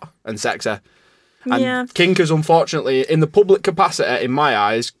be hot and sexy. And kink has, unfortunately, in the public capacity, in my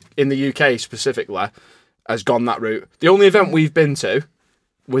eyes, in the UK specifically, has gone that route. The only event we've been to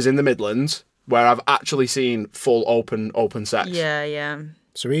was in the Midlands, where I've actually seen full open sex. Yeah.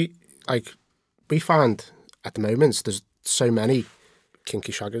 So we find at the moment there's so many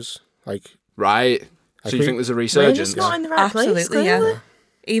kinky shaggers. Like, Right. So you think there's a resurgence? It's not in the right place. Absolutely, Clearly. yeah.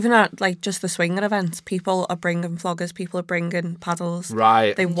 Even at like just the swinger events, people are bringing floggers, people are bringing paddles.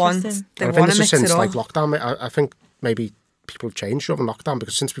 Right. They want Interesting. they I think want this to is mix since it like up. lockdown. I think maybe people have changed over lockdown,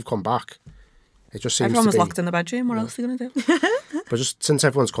 because since we've come back, it just seems Everyone to was be. locked in the bedroom. What else are they going to do? But just since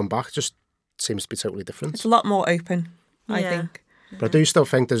everyone's come back, it just seems to be totally different. It's a lot more open, I Yeah. think. But I do still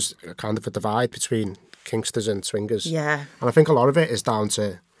think there's a kind of a divide between kinksters and swingers. Yeah. And I think a lot of it is down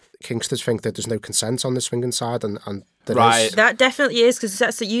to kinksters think that there's no consent on the swinging side, and there Right. is. That definitely is,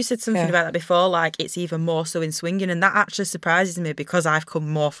 because you said something Yeah. about that before, like it's even more so in swinging, and that actually surprises me because I've come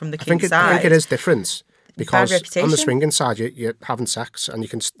more from the I kink think side. I think it is different, because on reputation. the swinging side you're having sex, and you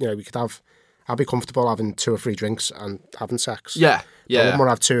can, we could have. I'll be comfortable having 2 or 3 drinks and having sex. Yeah. I Yeah. wouldn't want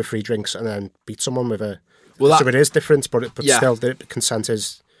to have 2 or 3 drinks and then beat someone with a. Well, so it is different, but Yeah. still the consent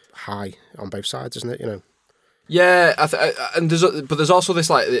is high on both sides, isn't it? Yeah, and there's also this,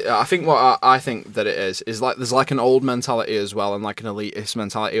 like, I think what I think that it is like there's like an old mentality as well, and like an elitist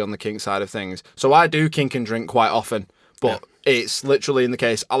mentality on the kink side of things. So I do kink and drink quite often, but it's literally in the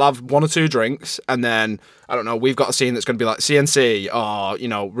case I'll have 1 or 2 drinks, and then I don't know, we've got a scene that's going to be like CNC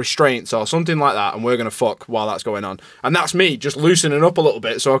or restraints or something like that, and we're going to fuck while that's going on, and that's me just loosening up a little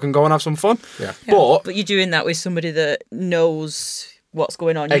bit so I can go and have some fun. Yeah. But you're doing that with somebody that knows what's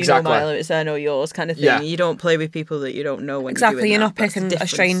going on. Exactly. You know my limits, I know yours, kind of thing. Yeah. You don't play with people that you don't know when Exactly, you're you're doing not that. That's the picking a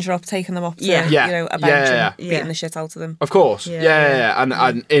difference. stranger up, taking them up to Yeah. Yeah. a bench Yeah. and beating the shit out of them. Of course. Yeah. Yeah.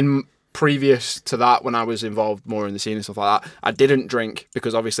 And in previous to that, when I was involved more in the scene and stuff like that, I didn't drink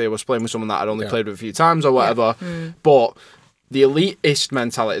because obviously I was playing with someone that I'd only played with a few times or whatever. But the elitist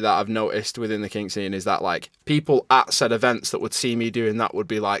mentality that I've noticed within the kink scene is that, like, people at said events that would see me doing that would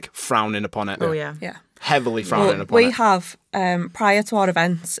be like frowning upon it. Oh yeah. Yeah. Heavily frowning Well, upon we it. have, prior to our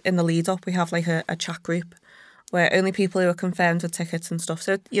events, in the lead up, we have like a chat group where only people who are confirmed with tickets and stuff,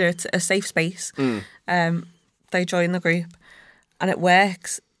 so it's a safe space. They join the group, and it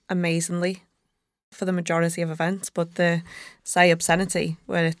works amazingly for the majority of events. But the, say, obscenity,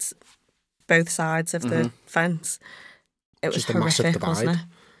 where it's both sides of the fence, it was Just a massive horrific, wasn't it? divide.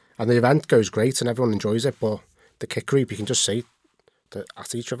 And the event goes great and everyone enjoys it, but the kick group, you can just see they're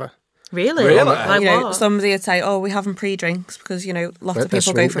at each other. Really? Really? Like what? Somebody would say, "Oh, we're having pre-drinks," because lots of The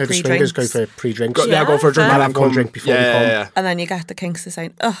people go for the swingers pre-drinks, go for pre-drinks. Go for a drink fair. and have one drink before they come. and then you get the kinksters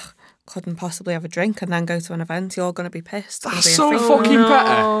saying, "Ugh, couldn't possibly have a drink and then go to an event, you're going to be pissed. That's It's so gonna be a free- fucking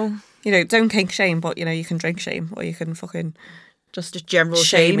petty. You know, don't kink shame, but, you know, you can drink shame or you can fucking Just general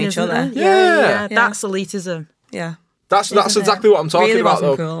shame shame each isn't other. it? Yeah. That's elitism. Yeah. That's Isn't exactly what I'm talking Really about,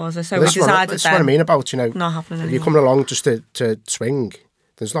 wasn't though. cool, was it? So This we is what I- decided this is what I then mean about, you know, not happening if anymore. you're coming along just to swing,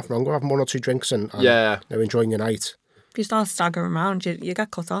 there's nothing wrong with having 1 or 2 drinks and Yeah. you know, enjoying your night. If you start staggering around, you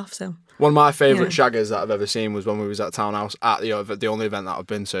get cut off. So One of my favourite shaggers that I've ever seen was when we was at Townhouse at the only event that I've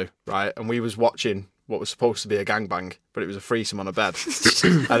been to, right? And we was watching what was supposed to be a gangbang, but it was a threesome on a bed.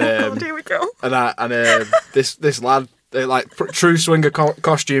 And Here we go. this lad, true swinger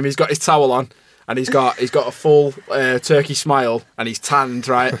costume, he's got his towel on. And he's got a full turkey smile, and he's tanned,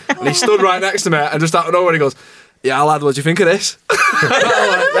 right? And he stood right next to me, and just out of nowhere he goes, "Yeah, lad, what do you think of this?" I'm like,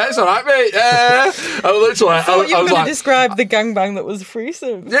 "Yeah, it's all right, mate. Yeah." I was literally, I I was was going like, to describe the gangbang that was a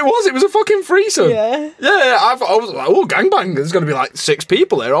threesome. it was a fucking threesome. Yeah. Yeah. I was like, oh, gangbang. There's going to be like 6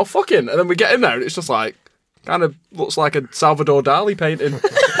 people here, all fucking. And then we get in there, and it's just like, kind of looks like a Salvador Dali painting.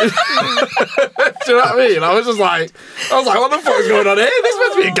 Do you know what I mean? I was like, what the fuck is going on here? This is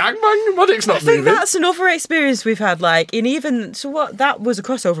meant to be a gangbang. My dick's not I think moving. that's another experience we've had. Like, that was a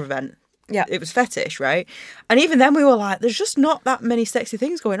crossover event. yeah, It was fetish, right? And even then we were like, there's just not that many sexy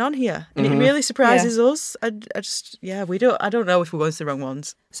things going on here. And it really surprises us. I don't know if we're going to the wrong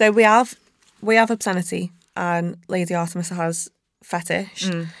ones. so we have obscenity, and Lady Artemis has fetish,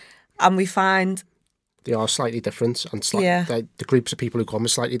 and we find They are slightly different, and Yeah. the groups of people who come are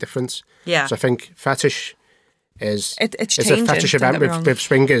slightly different. Yeah. So I think fetish is it's a changing. fetish don't event get me wrong. with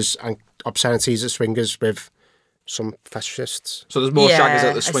swingers, and obscenities at swingers with some fetishists. So there's more Yeah, shaggers at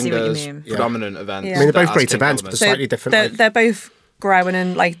I the see what you swingers mean. predominant events. Yeah. I mean, they're that both has great kink events, but elements. they're slightly different. they're, like- they're both growing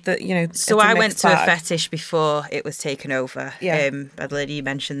and like the So it's a I went mixed to a bag. fetish before it was taken over. Yeah. By the lady you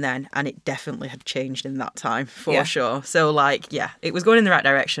mentioned then, and it definitely had changed in that time for Yeah. sure. So it was going in the right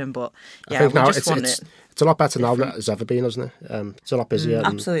direction, but I yeah, think we now just want it. it's a lot better now than it has ever been, isn't it? It's a lot busier. and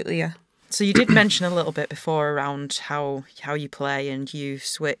Absolutely, yeah. So you did mention a little bit before around how you play and you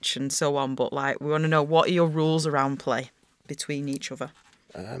switch and so on, but like we want to know, what are your rules around play between each other?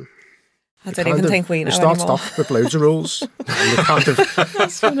 I don't even think we know It started anymore. off with loads of rules, and they kind of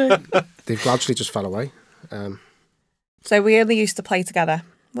That's funny. they've gradually just fell away. So we only used to play together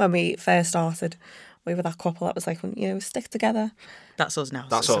when we first started. We were that couple that was like, stick together. That's us now.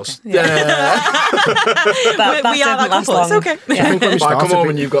 That's so us. it's okay. Yeah. That We are didn't that last couple. It's long. okay. I think when we Like, come started, home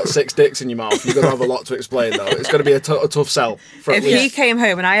and you've got 6 dicks in your mouth. You're going to have a lot to explain, though. It's going to be a tough sell. For at If he least. came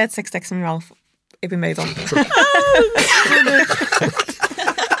home and I had 6 dicks in my mouth, it'd be made on.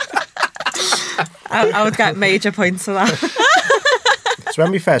 I would get major points for that. so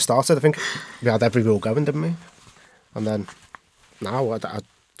when we first started, I think we had every rule going, didn't we? And then now I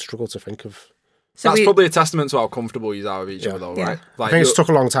struggle to think of. So That's we, probably a testament to how comfortable you are with each Yeah. other, though, Yeah. right? I Like, think it's took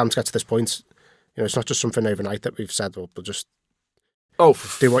a long time to get to this point. It's not just something overnight that we've said, but just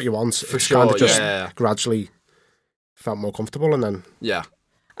do what you want. For It's sure, kind of just yeah. gradually felt more comfortable, and then Yeah.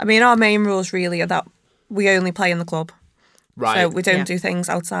 I mean, our main rules really are that we only play in the club. Right. So we don't Yeah. do things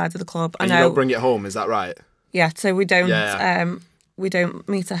outside of the club. and I you know. don't bring it home, is that right? Yeah, so we don't Yeah. we don't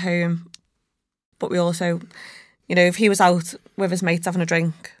meet at home, but we also, if he was out with his mates having a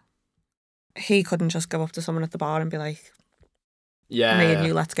drink, he couldn't just go up to someone at the bar and be like, Yeah. me and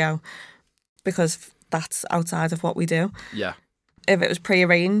you, let's go, because that's outside of what we do. Yeah. If it was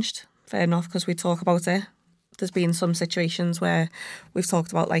pre-arranged, fair enough, because we talk about it. There's been some situations where we've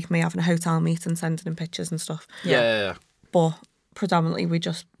talked about like me having a hotel meet and sending him pictures and stuff, Yeah. but predominantly we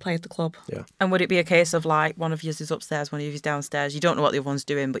just play at the club. And would it be a case of like one of you is upstairs, one of you is downstairs? You don't know what the other one's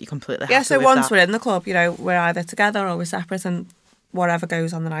doing, but you're completely happy Yeah, so with once that? we're in the club, we're either together or we're separate, and whatever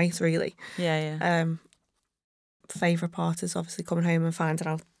goes on the night, really. Yeah. Favourite part is obviously coming home and finding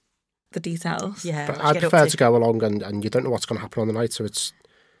out the details. Yeah. but what you I'd get up prefer to. to go along and you don't know what's going to happen on the night, so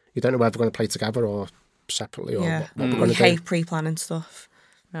you don't know whether we're going to play together or separately or Yeah. what we're We going to do. hate pre-planning stuff.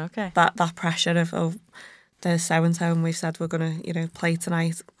 Okay. That pressure of there's so-and-so and we've said we're going to, play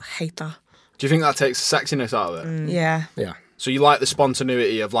tonight. I hate that. Do you think that takes the sexiness out of it? Yeah. Yeah. So you like the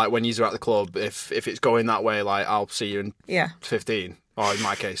spontaneity of like when you're at the club, if it's going that way, like I'll see you in Yeah. 15, or in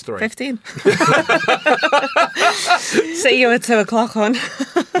my case 3. 15. See you at 2 o'clock on.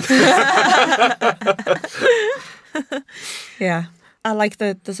 Yeah. I like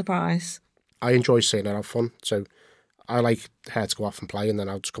the surprise. I enjoy seeing her have fun, so I like her to go off and play, and then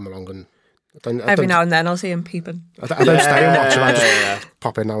I'll just come along and Every now and then I'll see him peeping. I don't stay and watch, I just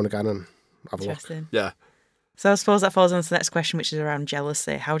pop in now and again and have a look. Interesting. Yeah. So I suppose that falls on to the next question, which is around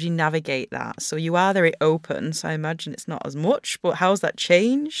jealousy. How do you navigate that? So you are very open, so I imagine it's not as much, but how's that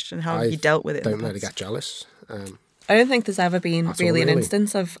changed and how have you dealt with it? in Don't the really past? get jealous. I don't think there's ever been At all, really an really.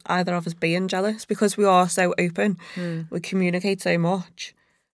 instance of either of us being jealous because we are so open. We communicate so much.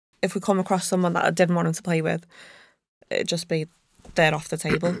 If we come across someone that I didn't want him to play with, it'd just be dead off the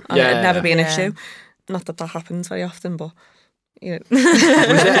table. And it'd never be an issue. Not that happens very often, but, you know.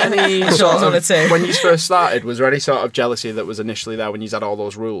 Was there any sort one or of, two. when you first started, was there any sort of jealousy that was initially there when you had all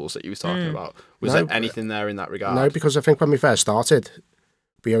those rules that you was talking about? Was No. there anything there in that regard? No, because I think when we first started,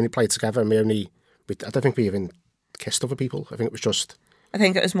 we only played together and I don't think we even kissed other people. I think it was just... I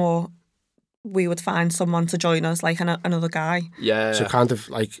think it was more we would find someone to join us, like another guy. Yeah. So kind of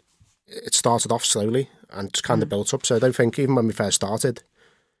like, it started off slowly and just kind of built up. So I don't think even when we first started,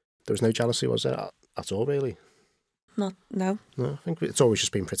 there was no jealousy, was there, at all, really? No. No, I think it's always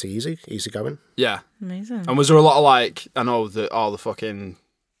just been pretty easy going. Yeah. Amazing. And was there a lot of like, I know that all the fucking,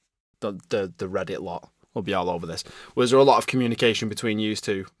 the Reddit lot will be all over this. Was there a lot of communication between you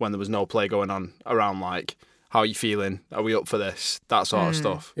two when there was no play going on around like, how are you feeling? Are we up for this? That sort of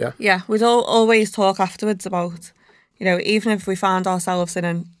stuff. Yeah. Yeah, we'd always talk afterwards about, you know, even if we found ourselves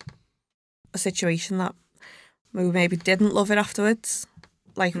in a situation that we maybe didn't love it afterwards.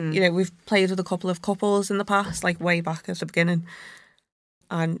 Like, you know, we've played with a couple of couples in the past, like way back at the beginning.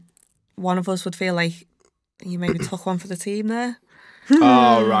 And one of us would feel like you maybe took one for the team there.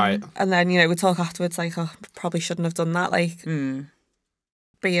 Oh, right. And then, you know, we'd talk afterwards like, oh, probably shouldn't have done that. Like,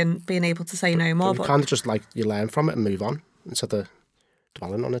 being able to say no more. But But kind of just like, you learn from it and move on instead of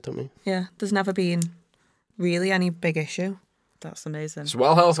dwelling on it, don't we? yeah, there's never been really any big issue. That's amazing. It's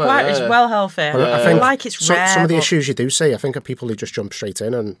well healthy. It's well healthy. Well, I think like it's rare. some of the but- issues you do see, I think, are people who just jump straight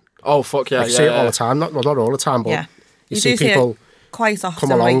in and Oh, fuck yeah. like, see it all the time. Not all the time, but Yeah. you You see do see it people Quite often.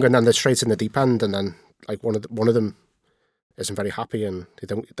 come along like, and then they're straight in the deep end, and then like one of them isn't very happy and they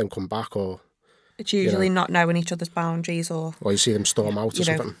don't come back, or it's usually not knowing each other's boundaries or you see them storm out or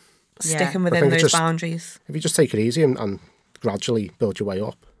You know, something. sticking I within think those it's just- boundaries. If you just take it easy and gradually build your way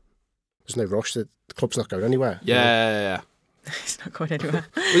up, there's no rush. The club's not going anywhere. you know? Yeah. It's not going anywhere.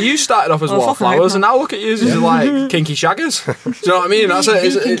 Well, you started off as Well, fucking wallflowers, hope and now look at you as like kinky shaggers. Do you know what I mean? That's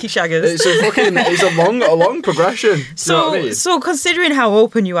it. The kinky shaggers. It's a long progression. Do you know what I mean? So considering how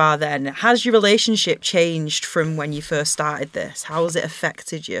open you are then, has your relationship changed from when you first started this? How has it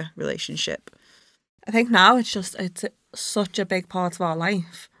affected your relationship? I think now it's such a big part of our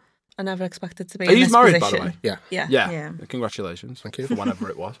life. I never expected to be Are in you this married, position. by the way? Yeah. Yeah. Yeah. Congratulations. Thank you. For whenever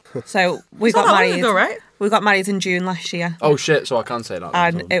it was. So we It's not got that long married. ago, right? We got married in June last year. Oh shit! So I can say that. then,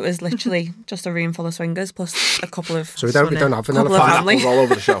 And so. it was literally just a room full of swingers plus a couple of So we don't have vanilla Couple of friends. family. Pineapples all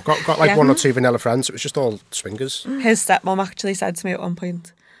over the show. Got like Yeah. one or two vanilla friends. It was just all swingers. His stepmom actually said to me at one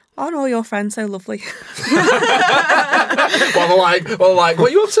point, "Oh no, your friend's so lovely." well, like, what are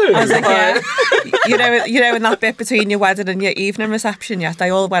you up to? I was like, "Yeah, you know, in that bit between your wedding and your evening reception, yeah, they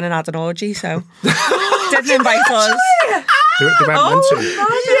all went and had an orgy, so didn't invite us." They weren't meant to.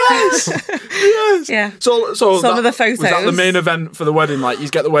 Yes. Yeah. So Some of the was that the photos. main event for the wedding? Like, you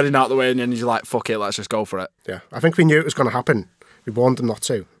get the wedding out of the way, and then you're like, "Fuck it, let's just go for it." Yeah, I think we knew it was going to happen. We warned them not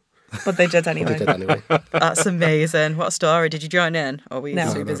to. But they did They anyway. did anyway. That's amazing. What a story. Did you join in? Or were you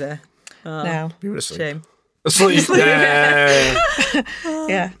No. too busy? No. We were asleep. Shame. Asleep. Yeah.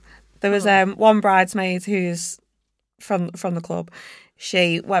 Yeah. There was one bridesmaid who's from the club.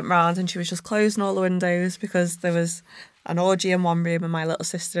 She went round and she was just closing all the windows because there was an orgy in one room and my little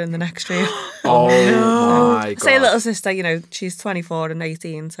sister in the next room. Oh my god. Say little sister, you know, she's 24 and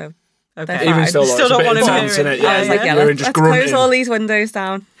 18, so Okay. they're Even fine. still, like, Still it's a don't bit want to intense, hear innit? it. Yeah, I was like, yeah, you're let's just close grunting. all these windows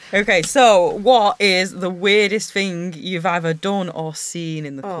down. Okay, so what is the weirdest thing you've either done or seen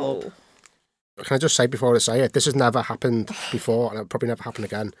in the club? Can I just say before I say it, this has never happened before, and it'll probably never happen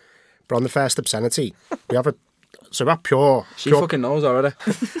again. But on the first obscenity, we have our pure Fucking knows already.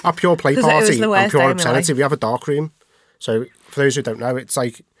 our pure play 'Cause it was party the and worst day pure of my obscenity. life. We have a dark room. So for those who don't know, it's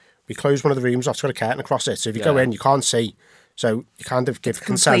like we close one of the rooms off. It's got a curtain across it. So if you go in, you can't see. So you kind of give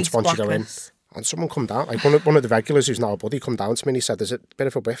consent Complete once you go in. blackness. And someone come down, like one of the regulars who's now a buddy, come down to me and he said, "There's a bit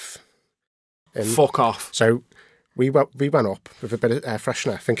of a whiff." Fuck off. So we went up with a bit of air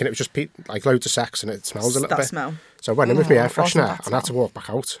freshener, thinking it was just like loads of sex and it smells a little That bit. smell. So I went in with my air it wasn't freshener that and I had to walk back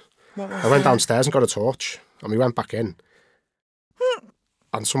out. What was I went it? downstairs and got a torch and we went back in.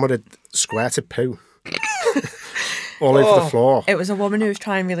 And someone had squirted poo all over the floor. It was a woman who was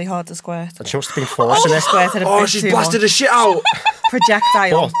trying really hard to squirt. And she must have been forcing it. Squirted a Oh, bit she's too blasted much. the shit out.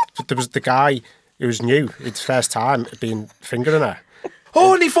 Projectile. But there was the guy who was new, his first time being fingering her.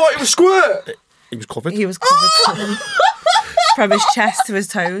 Oh, and he thought it was squirt. He was covered. He was covered from his chest to his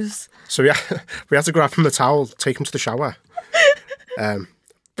toes. So we had to grab him the towel, take him to the shower. There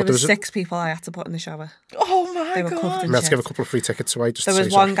there was was a- 6 people I had to put in the shower. Oh my They were covered god. in We had to shit. give a couple of free tickets away just There to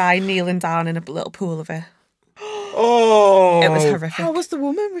was say one so. guy kneeling down in a little pool of it. Oh, It was horrific. How was the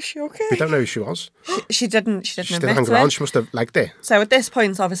woman? Was she okay? We don't know who she was. She didn't She didn't admit hang to around. it. She must have legged it. So at this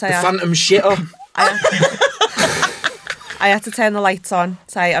point, obviously, the phantom shitter. I had to turn the lights on,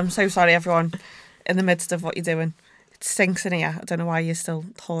 say, I'm so sorry, everyone, in the midst of what you're doing. It stinks in here. I don't know why you're still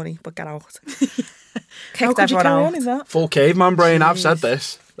horny, but get out. How Kicked could you everyone carry out. on in that? Full caveman brain. I've said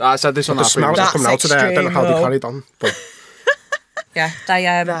this. I said this on The our smell previous. that's coming out of there. I don't know how they extreme, carried on. But Yeah,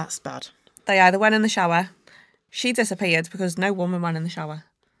 That's bad. they either went in the shower, she disappeared because no woman went in the shower.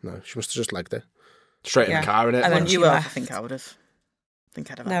 no, she must have just legged it. Straight in Yeah. the car, innit? And then When she you were, I left. think I would have. I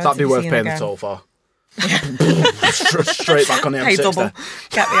think I'd have. No, had That'd be to be worth seen paying the again. toll for. Straight back on the Pay M6 double. there.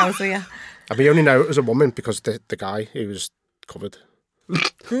 Get me out of here. And we only know it was a woman because the guy who was covered.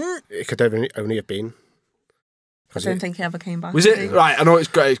 It could only have been. I don't think he ever came back. Was did it he? right? I know it's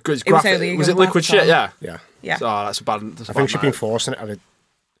great. It's It was graphic. only Was it young liquid lads shit? as Yeah. Yeah. Yeah. Oh, that's a bad. That's a I think bad she'd been night. forcing it. And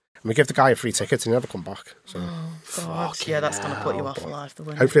we give the guy a free ticket and he never come back. So God, yeah, that's going to put you off for life. The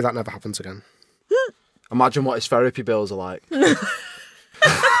women. hopefully that never happens again. Imagine what his therapy bills are like.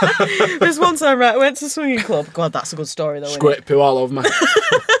 There's one time I went to a swinging club. God, that's a good story though. Isn't it? Squid poo all over me.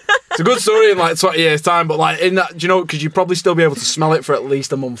 It's a good story in like 20 years' time, but like in that, do you know? Because you'd probably still be able to smell it for at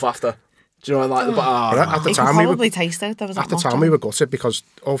least a month after. Do you know? Like, But at the You could time we were probably taste it. There was at the time we were gutted because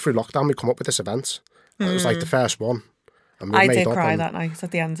all through lockdown we come up with this event. It was like the first one. And we I made did up cry and- that night at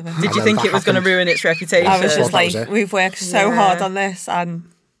the end of it. Did you then think that it was going to happened. ruin its reputation? I was thought just that was like, it. we've worked so Yeah. hard on this and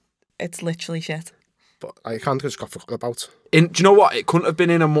it's literally shit. But I can't just got forgotten about. do you know what? It couldn't have been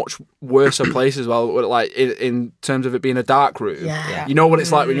in a much worse place as well. Like in terms of it being a dark room. Yeah. You know what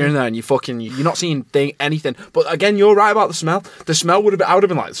it's like when you're in there and you're not seeing anything. But again, you're right about the smell. The smell would have been. I would have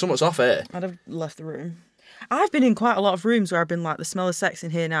been like, something's off here. I'd have left the room. I've been in quite a lot of rooms where I've been like, the smell of sex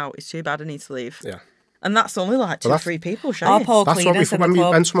in here now is too bad, I need to leave. Yeah. And that's only like two, Well, that's- 3 people Our sharing. poor That's what we cleaners thought in when the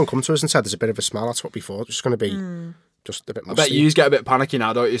club. when someone come to us and said there's a bit of a smell. That's what we thought. It's going to be just a bit I musty. bet you get a bit panicky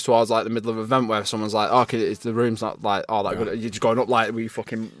now, don't you? Towards like the middle of an event where someone's like, "Oh, okay, the room's not like all that good." You're just going up like we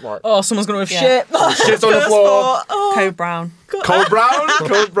fucking like Oh, someone's going to have Yeah. shit. shit on the First floor. thought, oh, Code Brown. Cold brown,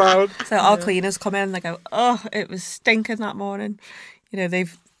 cold brown. So our cleaners come in and they go, oh, it was stinking that morning. You know,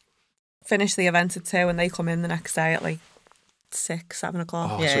 they've finished the event at 2 and they come in the next day at like 6, 7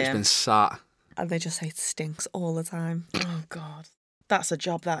 o'clock. Oh, Yeah, so it's yeah. been sat. And they just say it stinks all the time. oh, God. That's a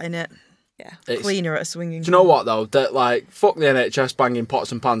job, that, innit? Yeah. It's- Cleaner at a swinging Do you know what though? That like fuck the NHS banging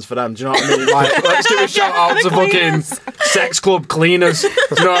pots and pans for them. Do you know what I mean? Like let's give a shout out to fucking sex club cleaners. Do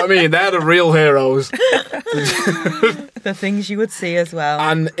you know what I mean? They're the real heroes. The things you would see as well.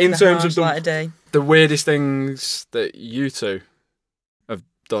 And in The terms harsh of light of day. the weirdest things that you two have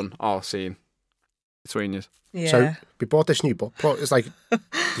done or seen between you. Yeah. So we bought this new book. But it's like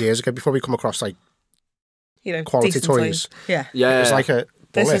years ago before we come across like you know, quality decent toys. Yeah. Yeah, It was like a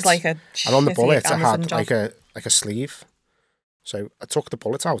This bullet. is like a and on the shitty bullet it Amazon had job. like a sleeve. So I took the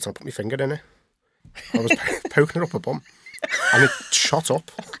bullet out and I put my finger in it. I was poking it up a bum, and it shot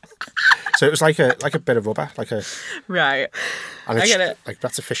up. So it was like a bit of rubber, Right. and I it's get it. like we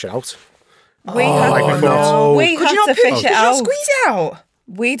had to fish it out. We had, like we no. thought. we Could had you not to pick- fish could it you not out. squeeze it out?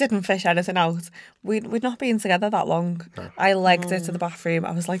 We didn't fish anything out. We'd not been together that long. I legged it to the bathroom.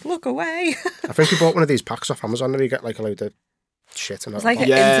 I was like, look away. I think we bought one of these packs off Amazon where you get like a load of shit and It's like an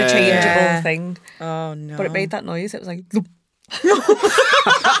Yeah. interchangeable Yeah. thing. Oh, no. But it made that noise. It was like... and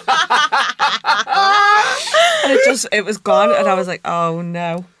it was gone. And I was like, oh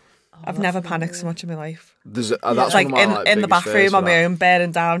no. I've never panicked so much in my life. That's It's one like of my, in the biggest fears bathroom for on my that. own,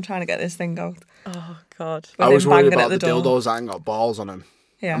 burning down, trying to get this thing out. Oh, God. I With was him worried banging about at the door. dildos that ain't got balls on them.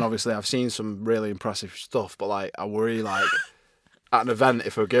 Yeah. And obviously I've seen some really impressive stuff, but like I worry like at an event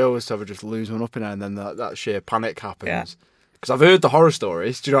if a girl was to ever just lose one up in her and then that sheer panic happens. Yeah. Because I've heard the horror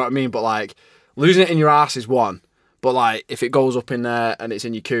stories, do you know what I mean? But like losing it in your ass is one, but like if it goes up in there and it's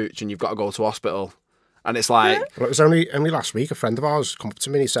in your cooch and you've got to go to hospital and it's like Well, it was only last week a friend of ours come up to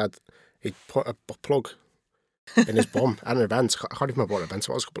me and he said he'd put a butt plug in his bum at an event. I can't even remember what event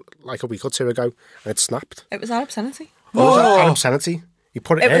it was, like a week or two ago, and it snapped. It was our obscenity. It was an obscenity. He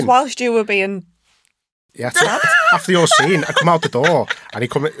put it It in. was whilst you were being... Yeah, after your scene, I come out the door and he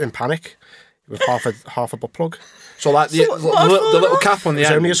come in panic with half a butt plug. so like the little cap on the It's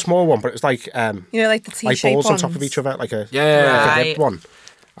end. only a small one, but it's like You know, like the like T-shaped balls ones. on top of each other, like a Yeah. like a Right. ribbed one,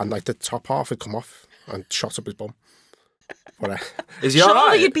 and like the top half had come off and shot up his bum. But Is he Surely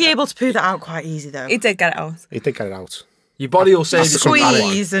alright? you'd be able to poo that out quite easy, though. He did get it out. he did get it out. Your body will save you some panic.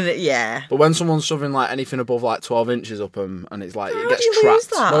 Squeeze and yeah. But when someone's shoving like anything above like 12 inches up them and it's like How it gets do you lose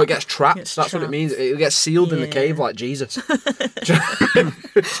trapped. that? No, it gets trapped. It's That's what it trapped. means. It gets sealed in the Yeah. cave like Jesus.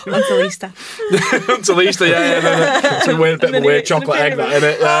 Until Easter. Until Easter, yeah. It's a weird bit of a weird chocolate egg, that,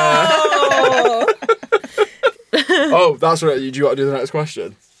 innit? Oh. Oh, that's right. Do you want to do the next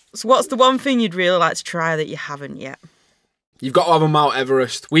question? So what's the one thing you'd really like to try that you haven't yet? You've got to have a Mount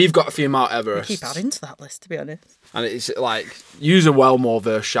Everest. We've got a few Mount Everests. Keep adding to that list, to be honest. And it's like, use a Wellmore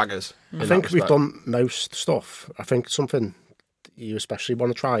versus Shaggers. I think we've done most stuff. I think something you especially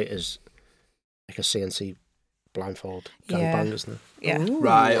want to try is like a CNC blindfold gangbang, isn't it? Yeah.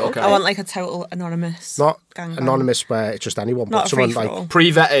 Right, okay. I want like a total anonymous. Not gangbang. anonymous where it's just anyone, Not but a someone free-for-all. like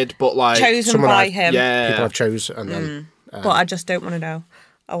pre-vetted, but like Chosen someone by I- him. yeah, people have chose and then. But I just don't want to know.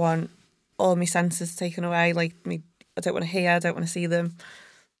 I want all my senses taken away. Like me, I don't want to hear. I don't want to see them.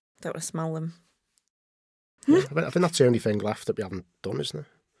 I don't want to smell them. Yeah, I think that's the only thing left that we haven't done, isn't it?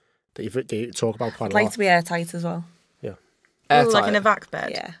 That you talk about quite I'd a like lot. to be airtight as well. Yeah. Oh, like in a vac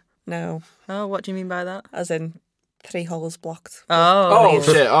bed? Yeah. No. Oh, what do you mean by that? As in 3 holes blocked. Oh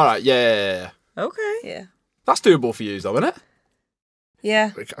shit! All right, yeah. Okay. Yeah. That's doable for you, though, isn't it?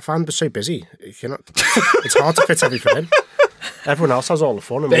 Yeah. I find we're so busy. It's hard to fit everything in. Everyone else has all the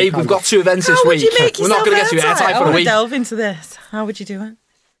fun. And Babe, we've got 2 events this How would week. you make We're not going to get you yourself airtight I for a want to week. delve into this. How would you do it?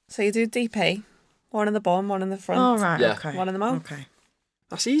 So you do DP, one in the bum, one in the front, Oh, right, Yeah. okay. one in the mouth. Okay.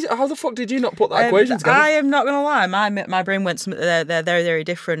 That's easy. How the fuck did you not put that equation together? I am not going to lie. My brain went something they're very, very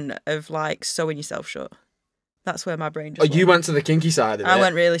different of like sewing yourself shut. That's where my brain just You went to the kinky side of it. I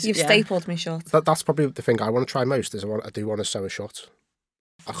went really... You've yeah. stapled me shut. That's probably the thing I want to try most. Is I do want to sew a shut.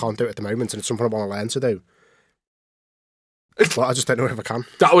 I can't do it at the moment, and it's something I want to learn to do. But I just don't know if I can.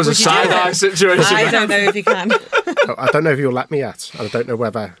 That was a Would you do side-eye it? situation. I don't know if you can. I don't know if you'll let me yet, and I don't know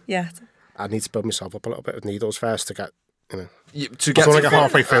whether Yeah. I need to build myself up a little bit with needles first to get, To I get don't want to to get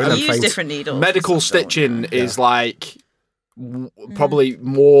halfway through and You then use faint. different needles. medical and stuff, don't stitching you? is like probably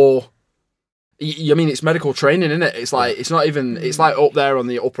more. I mean, it's medical training, isn't it? It's like it's not even. It's like up there on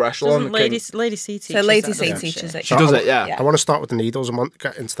the upper echelon. Doesn't Lady C teach So Lady that, C doesn't teaches it. She does it, yeah. Yeah. I want to start with the needles and want to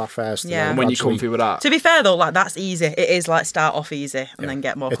get into that first. Yeah. And And then when you're gradually- comfy with that, To be fair though, like that's easy. It is like start off easy and then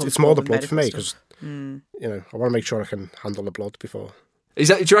get more. It's more the comfortable blood with for me medical because stuff. I want to make sure I can handle the blood before. is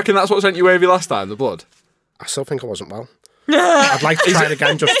that? Do you reckon that's what sent you wavy last time? The blood. I still think I wasn't well. I'd like to try it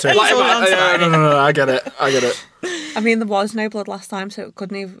again just to. Like, all on side. no, I get it. I mean, there was no blood last time, so it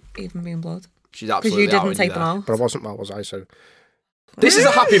couldn't even been blood. She's Because absolutely you didn't outing take them there. out. But I wasn't well, was I? So This is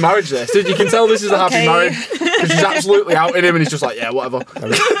a happy marriage. This, you can tell this is a happy Okay. marriage because she's absolutely outing him, and he's just like, yeah, whatever.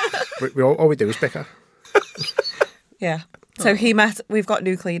 all we do is bicker. Yeah. So we've got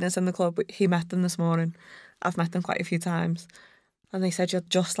new cleaners in the club. He met them this morning. I've met them quite a few times. And they said, you're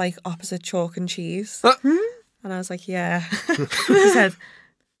just like opposite chalk and cheese. And I was like, yeah. He said,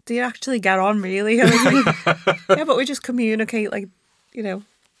 do you actually get on really? I was like, yeah, but we just communicate like,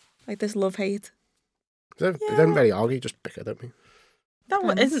 like this love-hate. They don't really argue, just bicker, don't we?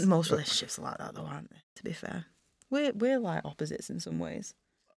 Isn't most relationships like that though, aren't they? To be fair, we're like opposites in some ways.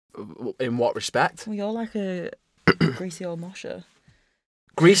 In what respect? Well, you're like a greasy old mosher.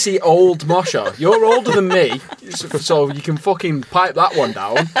 Greasy old mosher. You're older than me, so you can fucking pipe that one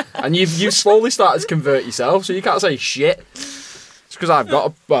down. And you've slowly started to convert yourself, so you can't say shit. It's because I've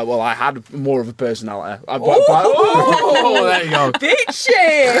got I had more of a personality. There you go.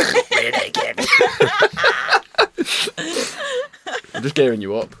 I'm just gearing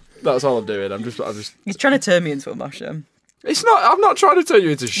you up. That's all I'm doing. I'm just. He's trying to turn me into a mosher. It's not. I'm not trying to turn you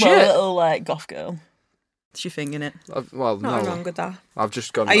into shit. Well, a little like goth girl. She finging it. Nothing wrong with that. I've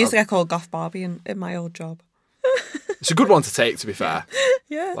just gone. I used to get called Goth Barbie in my old job. It's a good one to take, to be fair.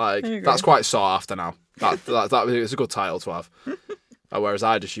 Yeah, Like I agree. that's quite sought after now. That is a good title to have. Whereas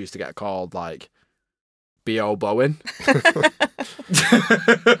I just used to get called like B.O. Bowen. I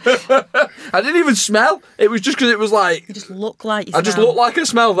didn't even smell. It was just because it was like You just look like you I just smell. look like I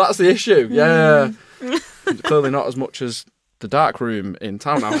smell. That's the issue. Yeah. Clearly not as much as the dark room in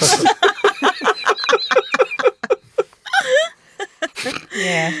Townhouse.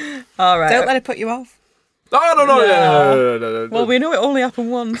 Yeah. All right. Don't let it put you off. Oh no. Well, we know it only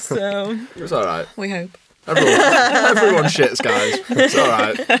happened once, so It's all right. We hope. Everyone shits, guys. It's all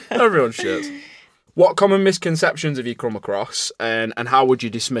right. Everyone shits. What common misconceptions have you come across, and how would you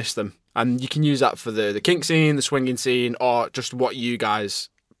dismiss them? And you can use that for the kink scene, the swinging scene, or just what you guys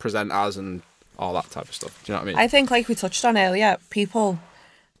present as and all that type of stuff. Do you know what I mean? I think, like we touched on earlier, people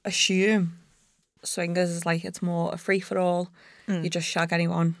assume swingers is like it's more a free-for-all. You just shag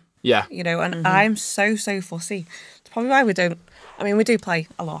anyone, yeah. and I'm so fussy. It's probably why we don't... I mean, we do play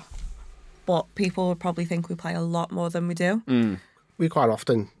a lot, but people would probably think we play a lot more than we do. We quite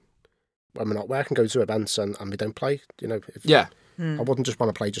often, when we're not working, go to events and we don't play. Yeah. I wouldn't just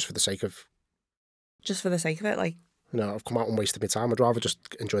want to play just for the sake of, Just for the sake of it, like... I've come out and wasted my time. I'd rather just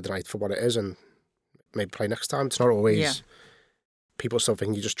enjoy the night for what it is and maybe play next time. It's not always people still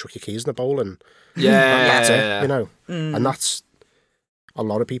think you just chuck your keys in the bowl and Yeah, that's yeah. it, you know. And that's a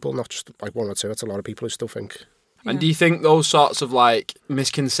lot of people, not just like one or two. It's a lot of people who still think. And do you think those sorts of like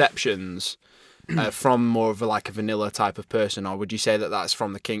misconceptions are from more of a vanilla type of person, or would you say that that's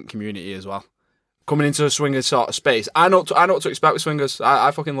from the kink community as well? Coming into a swingers sort of space, I know what to expect with swingers.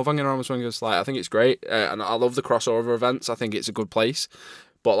 I fucking love hanging around with swingers. Like, I think it's great, and I love the crossover events. I think it's a good place.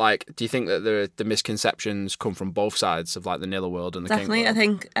 But like, do you think that the misconceptions come from both sides of like the Nilla world and the Definitely, kink world?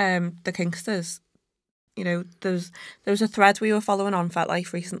 I think the Kinksters. You know, there was a thread we were following on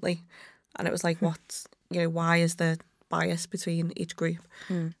FetLife recently, and it was like, why is there bias between each group?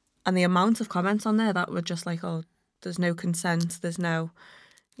 And the amount of comments on there that were just like, oh, there's no consent, there's no,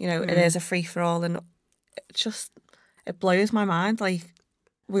 it is a free for all, and it blows my mind. Like,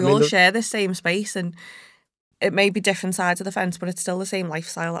 we all share this same space, and it may be different sides of the fence, but it's still the same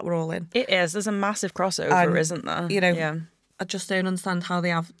lifestyle that we're all in. It is. There's a massive crossover, isn't there? I just don't understand how they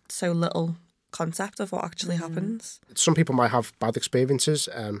have so little concept of what actually happens. Some people might have bad experiences.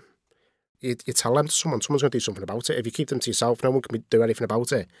 You tell them to someone's going to do something about it. If you keep them to yourself, no one can do anything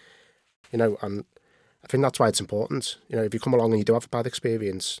about it. And I think that's why it's important. If you come along and you do have a bad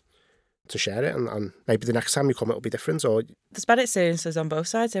experience, to share it, and maybe the next time you come it'll be different. Or there's bad experiences on both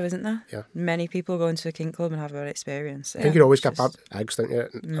sides, though, isn't there? Yeah. Many people go into a kink club and have a bad experience. I think you always get bad eggs, don't you?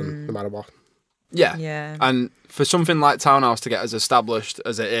 And no matter what. Yeah. And for something like Townhouse to get as established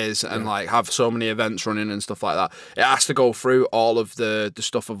as it is and like have so many events running and stuff like that, it has to go through all of the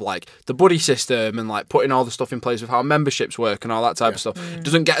stuff of like the buddy system and like putting all the stuff in place with how memberships work and all that type of stuff. It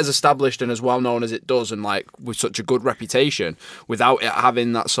doesn't get as established and as well known as it does and like with such a good reputation without it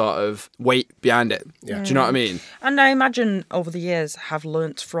having that sort of weight behind it. Yeah. Do you know what I mean? And I imagine over the years have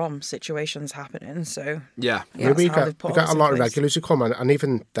learnt from situations happening. So yeah. We get a lot of regulars who come and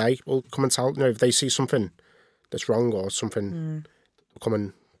even they will come and tell, if they see something that's wrong or something, come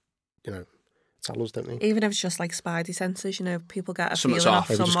and, tell us, don't they? Even if it's just like spidey senses, people get a Something's feeling off. off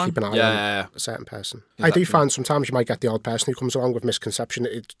Maybe someone. just keep an eye on a certain person. Exactly. I do find sometimes you might get the odd person who comes along with misconception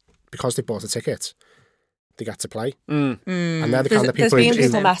that because they bought a ticket, they get to play. And they're the kind of people There's been who...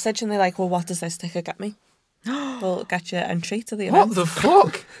 people message and they're like, well, what does this ticket get me? Well, get your entry to the event. What the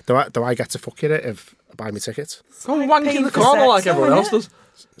fuck? Do I get to fuck you if I buy me ticket? Go and wank in the corner like everyone else does.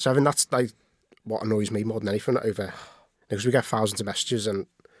 So I think that's like what annoys me more than anything over, because we get thousands of messages and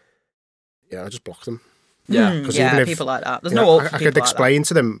I just block them. Yeah. Even if, people like that. There's no hope for I people could explain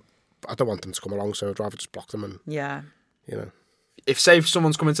to them, I don't want them to come along, so I'd rather just block them and If say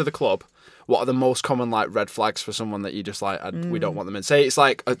someone's coming to the club, what are the most common like red flags for someone that you just like we don't want them in? Say it's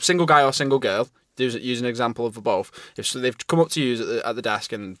like a single guy or single girl. Use an example of both. If they've come up to you at the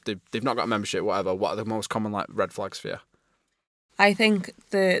desk and they've not got a membership, whatever, what are the most common like red flags for you? I think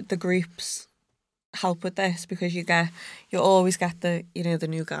the groups help with this because you always get the the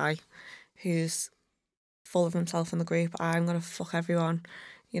new guy who's full of himself in the group. I'm gonna fuck everyone.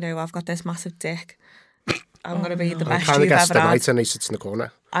 I've got this massive dick. I'm gonna be the best kind of you've gets ever the had. night and he sits in the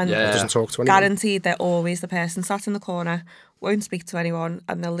corner. And He doesn't talk to anyone. guaranteed they're always the person sat in the corner, won't speak to anyone,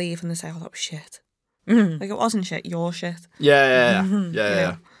 and they'll leave and they say, "Oh, that was shit." Like it wasn't shit. You're shit.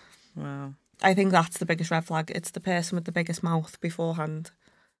 Yeah. Wow. I think that's the biggest red flag. It's the person with the biggest mouth beforehand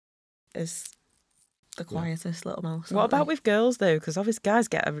is the quietest little mouse. What about with girls, though? Because obviously guys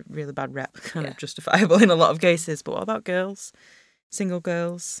get a really bad rep, kind of justifiable in a lot of cases. But what about girls? Single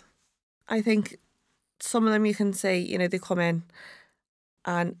girls? I think some of them you can see, they come in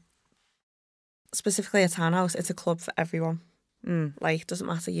and specifically a Townhouse, it's a club for everyone. Like, it doesn't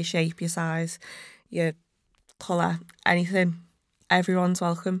matter your shape, your size, your colour, anything. Everyone's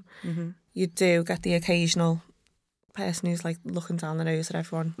welcome. You do get the occasional person who's like looking down the nose at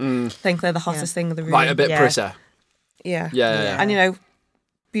everyone. Think they're the hottest thing in the room. Like a bit prissy. Yeah. Yeah. And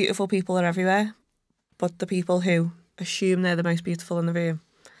beautiful people are everywhere, but the people who assume they're the most beautiful in the room.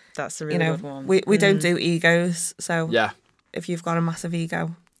 That's a really good one. We don't do egos, so Yeah. if you've got a massive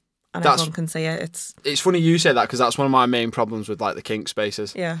ego and That's- everyone can see it, It's funny you say that because that's one of my main problems with like the kink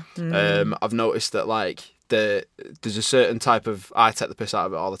spaces. yeah. I've noticed that like there's a certain type of, I take the piss out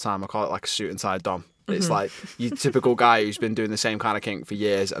of it all the time. I call it like a suit and tie dom. It's like your typical guy who's been doing the same kind of kink for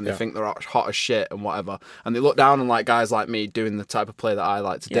years and they think they're hot as shit and whatever. And they look down on like guys like me doing the type of play that I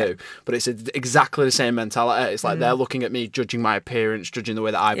like to do. But it's exactly the same mentality. It's like they're looking at me, judging my appearance, judging the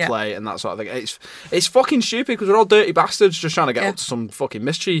way that I play and that sort of thing. It's fucking stupid because we're all dirty bastards just trying to get up to some fucking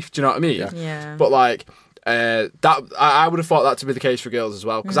mischief. Do you know what I mean? Yeah. But like... that I would have thought that to be the case for girls as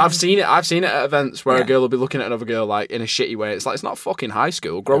well because I've seen it at events where a girl will be looking at another girl like in a shitty way. It's like, it's not fucking high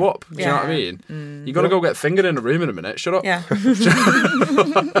school, grow up. Do you know what I mean? You're gonna go get fingered in a room in a minute, shut up. Yeah.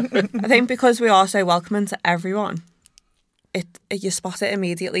 I think because we are so welcoming to everyone, you spot it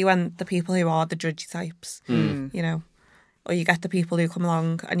immediately when the people who are the judgy types, you know, or you get the people who come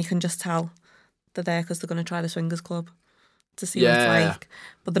along and you can just tell they're there because they're going to try the swingers club to see what it's like,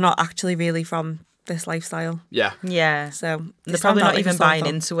 but they're not actually really from this lifestyle. Yeah. So they're probably not even buying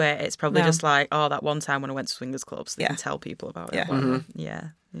into it. It's probably just like, oh, that one time when I went to swingers clubs, they can tell people about it. Yeah.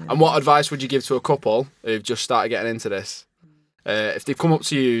 And what advice would you give to a couple who've just started getting into this? If they've come up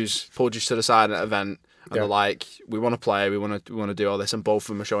to you, pulled you to the side at an event, and they're like, we want to play, we want to do all this, and both of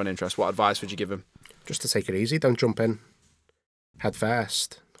them are showing interest, what advice would you give them? Just to take it easy, don't jump in head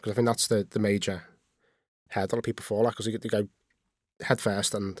first, because I think that's the major hurdle that people fall at, because they go head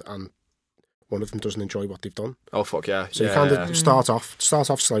first and one of them doesn't enjoy what they've done. Oh, fuck yeah. So you kind of start off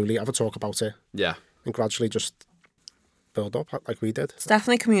slowly, have a talk about it. Yeah. And gradually just build up like we did. It's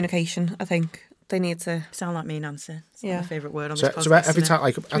definitely communication, I think. They need to... Sound like me, Nancy. It's my favourite word on this podcast. So every time,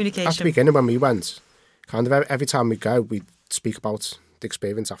 like at the beginning when we went, kind of every time we go, we speak about the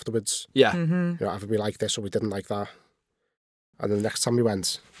experience afterwards. Yeah. You know, either we like this or we didn't like that. And then the next time we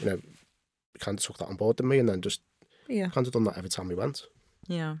went, you know, we kind of took that on board, didn't we? And then just kind of done that every time we went.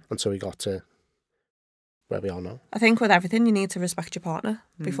 Yeah. Until we got to where we are now. I think with everything, you need to respect your partner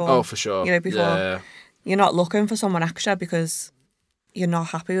before. Oh, for sure. You know, before you're not looking for someone extra because you're not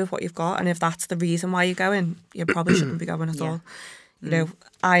happy with what you've got. And if that's the reason why you're going, you probably shouldn't be going at all. You know,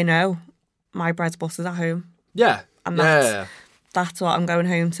 I know my bread's butter's at home. Yeah. And that's what I'm going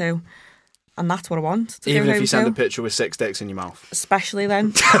home to. And that's what I want to Even go if home you send to. a picture with 6 dicks in your mouth. Especially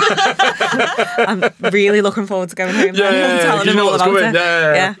then. I'm really looking forward to going home then and telling them all about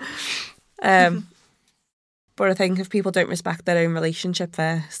it. Yeah. But I think if people don't respect their own relationship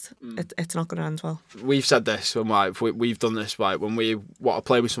first, it's not going to end well. We've said this, and like we've done this. Like when we want to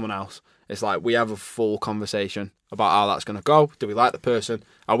play with someone else, it's like we have a full conversation about how that's going to go. Do we like the person?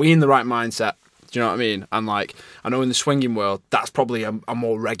 Are we in the right mindset? Do you know what I mean? And like, I know in the swinging world, that's probably a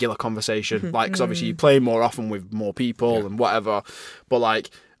more regular conversation. Like, because obviously you play more often with more people and whatever. But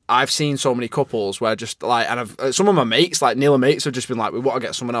like, I've seen so many couples where just like, and some of my mates, like Neil and mates, have just been like, we want to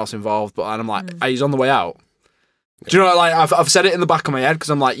get someone else involved. But and I'm like, he's on the way out. Do you know, like, I've said it in the back of my head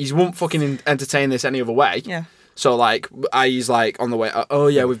because I'm like, you won't fucking entertain this any other way. Yeah. So, like, he's like on the way, oh,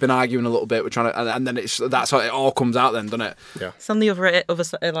 yeah, we've been arguing a little bit. We're trying to, and then that's how it all comes out then, doesn't it? Yeah. It's on the other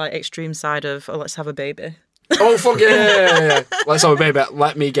like, extreme side of, let's have a baby. Oh, fuck yeah. Let's have a baby.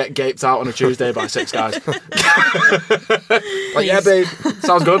 Let me get gaped out on a Tuesday by 6 guys. Like, yeah, babe.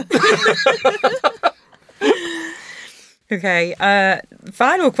 Sounds good. Okay,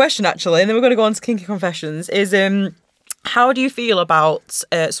 final question actually, and then we're going to go on to Kinky Confessions, is how do you feel about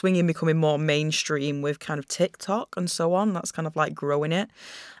swinging becoming more mainstream with kind of TikTok and so on? That's kind of like growing it.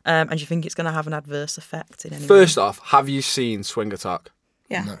 And do you think it's going to have an adverse effect in any way? First off, have you seen Swinger Talk?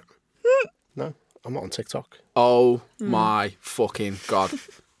 Yeah. No, I'm not on TikTok. Oh my fucking God.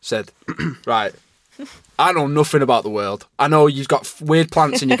 Sid, right. I know nothing about the world. I know you've got weird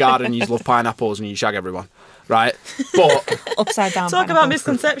plants in your garden and you love pineapples and you shag everyone. Right? But Upside down. Talk about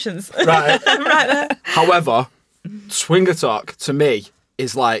misconceptions. right. Right there. However, Swinger Talk to me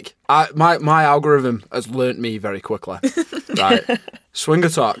is like my algorithm has learnt me very quickly. Right? Swinger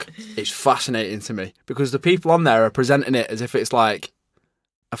Talk is fascinating to me because the people on there are presenting it as if it's like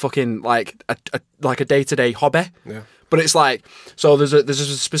a fucking like a day-to-day hobby. Yeah. But it's like, so there's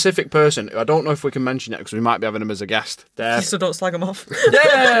a specific person who I don't know if we can mention it because we might be having him as a guest. So don't slag them off.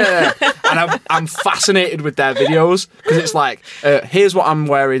 Yeah. And I'm fascinated with their videos because it's like, here's what I'm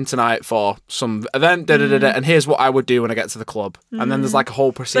wearing tonight for some event, and here's what I would do when I get to the club. And then there's like a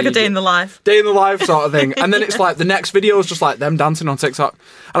whole procedure. Like a day in the life. Day in the life sort of thing. And then it's like the next video is just like them dancing on TikTok.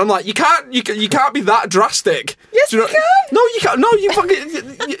 And I'm like, you can't be that drastic. Yes, you can. No, you can't. No, you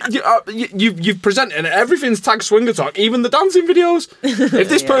fucking you've presented it. Everything's tagged Swinger Talk. Even the dancing videos. If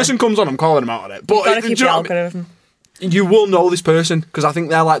this person comes on, I'm calling them out on it. But gotta keep the algorithm. You will know this person because I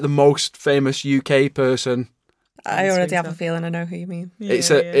think they're like the most famous UK person. I already have a feeling I know who you mean. Yeah,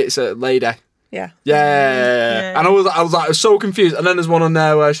 it's a lady. Yeah. Yeah. And I was so confused. And then there's one on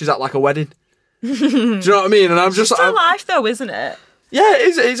there where she's at like a wedding. Do you know what I mean? And I'm just it's life though, isn't it? Yeah,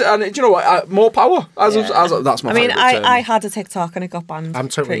 it is. And do you know what? More power. That's my. I mean, I had a TikTok and it got banned. I'm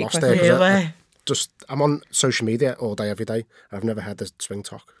totally lost quickly. there. I'm on social media all day, every day. I've never had this swing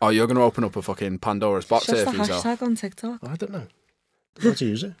talk. Oh, you're going to open up a fucking Pandora's box here for yourself. What's the hashtag on TikTok? I don't know. How to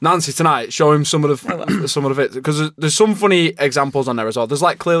use it? Nancy, tonight, show him some of it because there's some funny examples on there as well. There's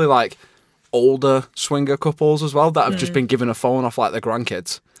like clearly like older swinger couples as well that have just been given a phone off like their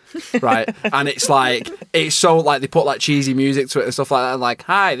grandkids. right? And it's like, it's so like, they put like cheesy music to it and stuff like that. And like,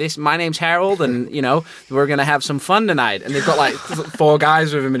 hi, my name's Harold, and you know, we're going to have some fun tonight. And they've got like 4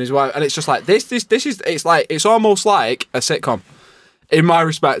 guys with him and his wife. And it's just like, this is, it's like, it's almost like a sitcom. In my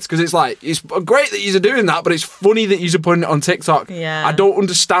respects, because it's like, it's great that you're doing that, but it's funny that you're putting it on TikTok. Yeah. I don't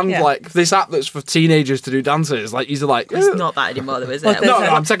understand like this app that's for teenagers to do dances. Like, you're like, It's not that anymore, though, is it? No,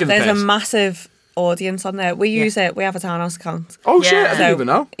 I'm taking the piss. There's a massive audience on there. We use it. We have a Townhouse account. Oh shit! Yeah. I didn't even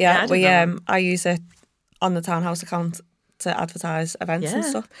know. Yeah, I didn't know. I use it on the Townhouse account to advertise events and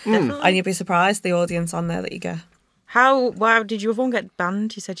stuff. Definitely. And you'd be surprised the audience on there that you get. Why did your other one get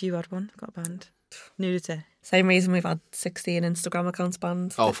banned? You said you had one got banned. Nudity. Same reason we've had 16 Instagram accounts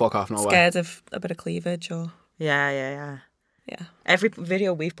banned. Oh fuck off! No way. Scared of a bit of cleavage or Yeah. Every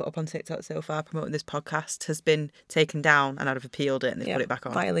video we've put up on TikTok so far promoting this podcast has been taken down, and I've appealed it and they've put it back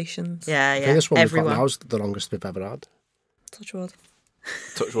on. Violations. Yeah. I think this one we've got Everyone. now is the longest we've ever had. Touch wood.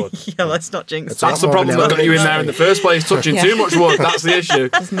 Touch wood. Yeah, let's not jinx. It's it. That's the problem that got you in there in the first place. Touching too much wood. That's the issue.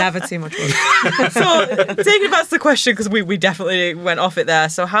 There's never too much wood. So, taking it back to the question, because we definitely went off it there.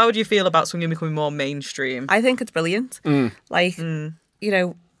 So, how do you feel about swinging becoming more mainstream? I think it's brilliant. Like, you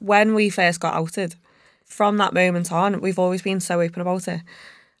know, when we first got outed, from that moment on, we've always been so open about it.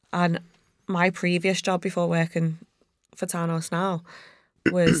 And my previous job before working for Townhouse now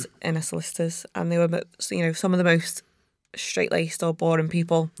was in a solicitor's, and they were, you know, some of the most straight-laced or boring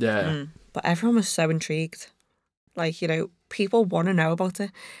people. Yeah. But everyone was so intrigued. Like, you know, people want to know about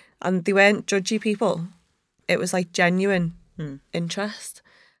it. And they weren't judgy people. It was like genuine interest.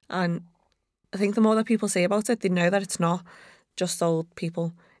 And I think the more that people say about it, they know that it's not just old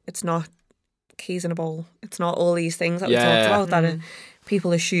people. It's not keys in a bowl. It's not all these things that we talked about that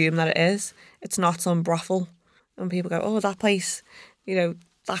people assume that it is. It's not some brothel. And people go, oh, that place, you know,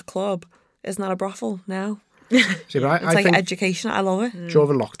 that club, isn't that a brothel? No. See, but It's I like think education. I love it.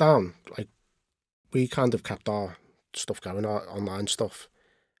 during lockdown, like, we kind of kept our stuff going, our online stuff.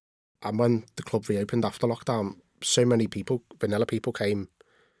 And when the club reopened after lockdown, so many people, vanilla people, came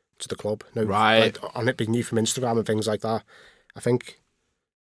to the club. You know, Right. Like, on it being new from Instagram and things like that. I think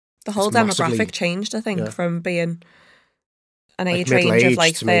The whole it's demographic massively- changed, I think, yeah. from being an Like age range of middle-aged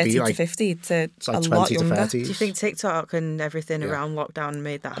like to 30 maybe, to like, 50 to it's like a 20 lot to younger. 30. Do you think TikTok and everything Yeah. around lockdown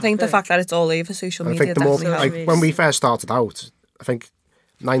made that I think the happen? fact that it's all over social I media think the more, definitely helps. like, when we first started out, I think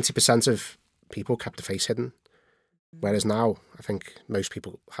 90% of people kept the face hidden. Whereas now, I think most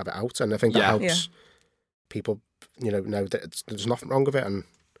people have it out. And I think that Yeah. helps people, you know that there's nothing wrong with it. And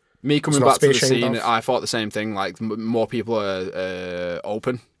Me coming not back to to be the ashamed scene, of. I thought the same thing. Like, more people are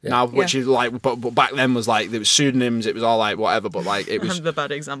open now, which Yeah. is like, but back then was like, there was pseudonyms, it was all like whatever, but like, it was. I'm the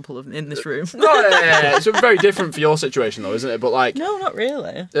bad example in this room. No, yeah. It's very different for your situation though, isn't it? But like, No, not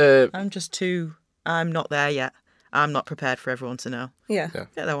really. uh, I'm not there yet. I'm not prepared for everyone to know. Yeah.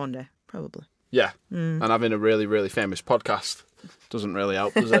 Get there one day, probably. yeah, and having a really, really famous podcast doesn't really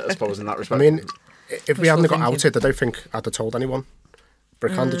help, does it? I suppose in that I respect. mean, if we hadn't got thinking. outed, I don't think I'd have told anyone.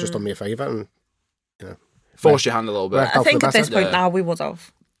 But it kind of just done me a favour and, you know, force your hand a little bit. Work I out for think the at this better. point now we would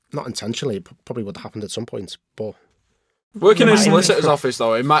have. Not intentionally, it probably would have happened at some point. But Working in a Right. solicitor's office,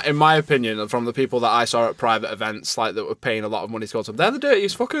 though, in my opinion, from the people that I saw at private events, like that were paying a lot of money to go to them, they're the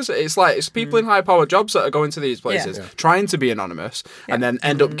dirtiest fuckers. It's like it's people in high-powered jobs that are going to these places, Yeah. trying to be anonymous, and then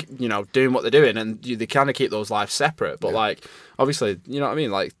end up, you know, doing what they're doing, and they kind of keep those lives separate. But like, obviously, you know what I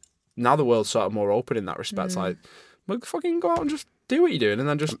mean? Like now the world's sort of more open in that respect. Like, well, fucking go out and just do what you're doing, and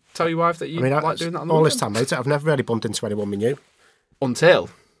then just tell your wife that you I mean, like doing that on the all this weekend. time later, I've never really bumped into anyone we knew Until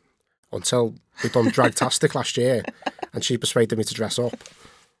we'd done Dragtastic last year, and she persuaded me to dress up.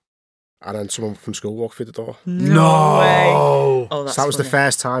 And then someone from school walked through the door. No way. Oh, that's So that was the funny.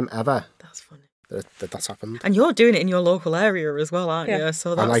 first time ever That's funny. that's happened. And you're doing it in your local area as well, aren't Yeah. you?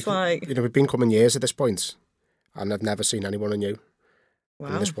 So And that's like you know, we've been coming years at this point, and I've never seen anyone I knew wow.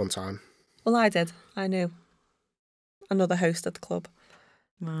 in this one time. Well, I did. I knew another host at the club.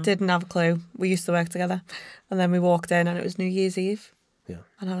 Wow. Didn't have a clue. We used to work together. And then we walked in and it was New Year's Eve. Yeah.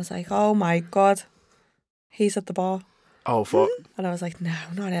 And I was like, oh my God, he's at the bar. oh fuck, And I was like, no,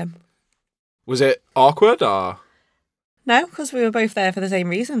 not him. was it awkward or No, because we were both there for the same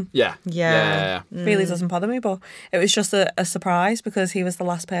reason. yeah, Yeah. Really doesn't bother me, but it was just a surprise because he was the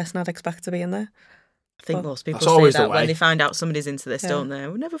last person I'd expect to be in there. I think most people That's say always the that when way. they find out somebody's into this, Yeah. don't they?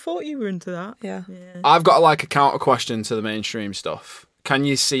 We never thought you were into that. Yeah. Yeah. I've got like a counter question to the mainstream stuff. Can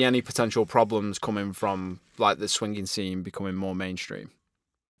you see any potential problems coming from like the swinging scene becoming more mainstream?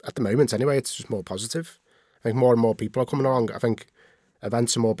 At the moment, anyway, it's just more positive. I think more and more people are coming along. I think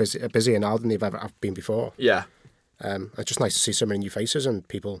events are busier now than they've ever have been before. Yeah. It's just nice to see so many new faces and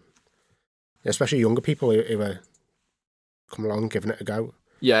people, especially younger people who are coming along, giving it a go.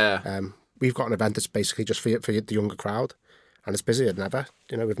 Yeah. We've got an event that's basically just for the younger crowd, and it's busier than ever,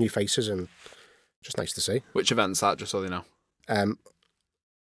 with new faces, and just nice to see. Which event's that, just so they know?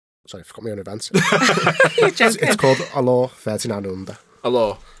 Sorry, I forgot my own event. You're joking. It's called Allure 39 and Under.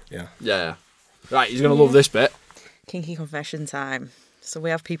 Allure? Yeah. Yeah. Right, he's going to love this bit. Kinky confession time. So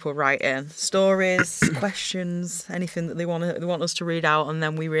we have people write in stories, questions, anything that they want us to read out, and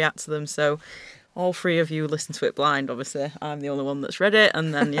then we react to them. So all three of you listen to it blind, obviously. I'm the only one that's read it,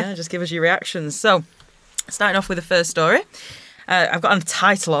 and then, just give us your reactions. So, starting off with the first story. I've got a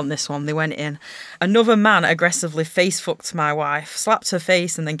title on this one. They went in. Another man aggressively face-fucked my wife, slapped her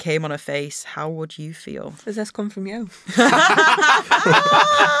face, and then came on her face. How would you feel? Does this come from you?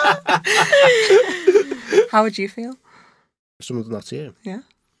 How would you feel? If someone done that to you, Yeah,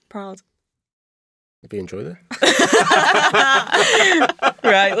 proud. if you enjoyed it.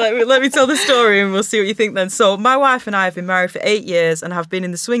 Right, let me tell the story and we'll see what you think then. So, my wife and I have been married for 8 years and have been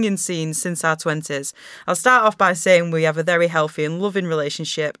in the swinging scene since our 20s. I'll start off by saying we have a very healthy and loving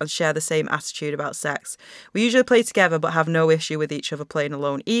relationship and share the same attitude about sex. We usually play together but have no issue with each other playing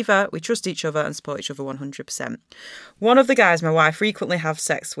alone either. We trust each other and support each other 100%. One of the guys my wife frequently has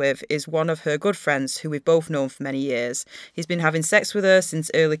sex with is one of her good friends who we've both known for many years. He's been having sex with her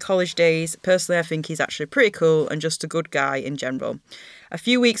since early college days. Personally, I think he's actually pretty cool and just a good guy in general. A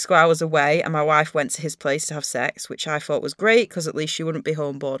few weeks ago I was away and my wife went to his place to have sex, which I thought was great because at least she wouldn't be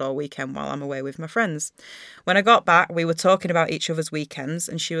home bored all weekend while I'm away with my friends. When I got back, we were talking about each other's weekends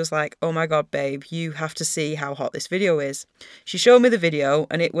and she was like, "Oh my God, babe, you have to see how hot this video is." She showed me the video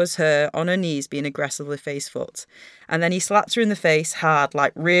and it was her on her knees being aggressively face-fucked. And then he slapped her in the face hard,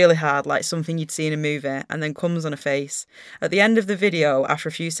 like really hard, like something you'd see in a movie, and then comes on her face. At the end of the video, after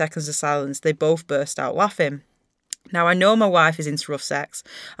a few seconds of silence, they both burst out laughing. Now, I know my wife is into rough sex,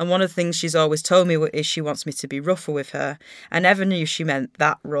 and one of the things she's always told me is she wants me to be rougher with her. I never knew she meant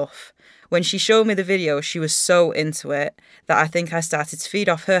that rough. When she showed me the video, she was so into it that I think I started to feed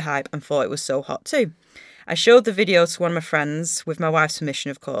off her hype and thought it was so hot too. I showed the video to one of my friends, with my wife's permission,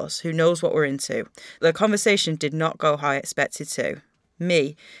 of course, who knows what we're into. The conversation did not go how I expected to.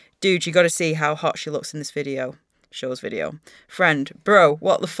 Me: "Dude, you got to see how hot she looks in this video." Shows video. Friend: "Bro,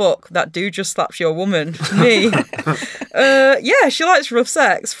 what the fuck? That dude just slapped your woman." Me: "Yeah, she likes rough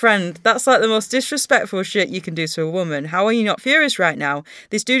sex." Friend: "That's like the most disrespectful shit you can do to a woman. How are you not furious right now?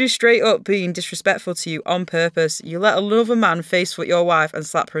 This dude is straight up being disrespectful to you on purpose. You let another man face foot your wife and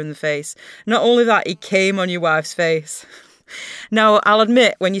slap her in the face. Not only that, he came on your wife's face." Now, I'll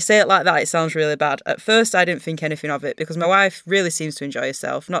admit, when you say it like that, it sounds really bad. At first, I didn't think anything of it because my wife really seems to enjoy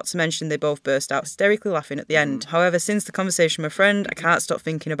herself, not to mention they both burst out hysterically laughing at the end. However, since the conversation with my friend, I can't stop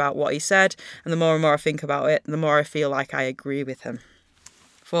thinking about what he said, and the more I think about it, the more I feel like I agree with him.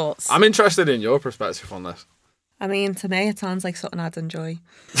 Thoughts? I'm interested in your perspective on this. I mean, to me, it sounds like something I'd enjoy.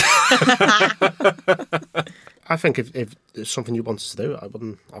 I think if it's something you wanted to do, I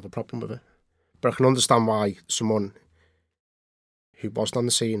wouldn't have a problem with it. But I can understand why someone who wasn't on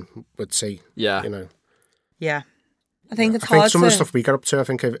the scene would see, Yeah. Yeah. I think it's I think hard some to... of the stuff we get up to, I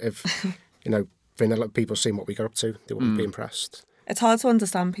think if vanilla people seeing what we get up to, they wouldn't be impressed. It's hard to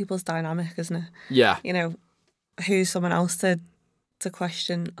understand people's dynamic, isn't it? Yeah. Who's someone else to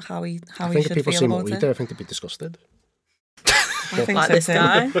question how he I think if should people feel see about what we it. do, I think they'd be disgusted. I think Like so this too.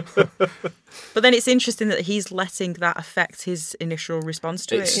 guy. But then it's interesting that he's letting that affect his initial response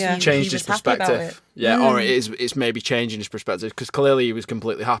to It's it. Yeah. changed He his was happy about perspective. it. Yeah, or it's maybe changing his perspective because clearly he was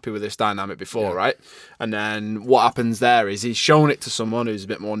completely happy with this dynamic before, right? And then what happens there is he's shown it to someone who's a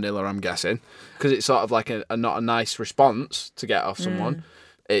bit more niller, I'm guessing, because it's sort of like a not a nice response to get off someone.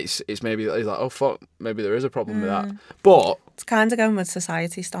 It's maybe he's like, oh fuck, maybe there is a problem with that. But It's kind of going with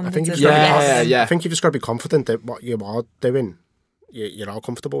society standards. I think you've isn't just it? got to be Yeah, yeah. I think you've just got to be confident that what you are doing, you're all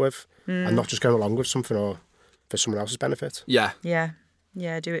comfortable with, and not just going along with something or for someone else's benefit. yeah,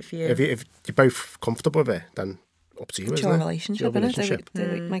 Yeah, do it for you. If you're both comfortable with it, then up to you, It's isn't your it? relationship, It's your isn't it? relationship. Do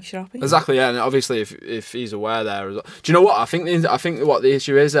it makes you happy. exactly. Yeah, and obviously if he's aware there, as well. Do you know what I think? I think what the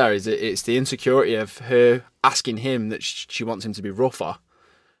issue is there is it's the insecurity of her asking him that she wants him to be rougher.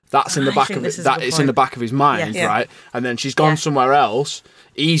 That's in the I back think of this it. is a That good it's in the point. back of his mind, Yeah. right? And then she's gone Yeah. somewhere else.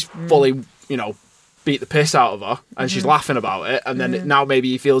 He's fully, beat the piss out of her, and she's laughing about it. And then now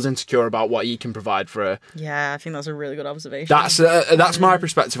maybe he feels insecure about what he can provide for her. Yeah, I think that's a really good observation. That's my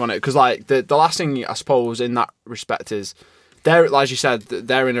perspective on it. Because like the last thing I suppose in that respect is, as you said,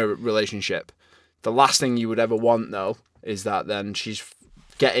 they're in a relationship. The last thing you would ever want though is that then she's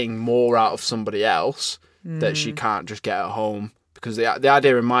getting more out of somebody else that she can't just get at home because the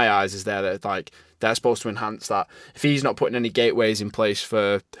idea in my eyes is there that like they're supposed to enhance that. If he's not putting any gateways in place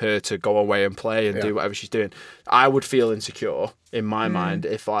for her to go away and play and do whatever she's doing, I would feel insecure in my mind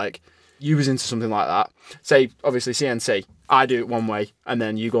if like you was into something like that. Say obviously CNC, I do it one way and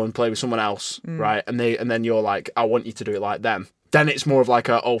then you go and play with someone else, right? And then you're like, I want you to do it like them. Then it's more of like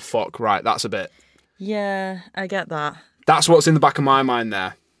a, oh fuck, right, that's a bit. Yeah, I get that. That's what's in the back of my mind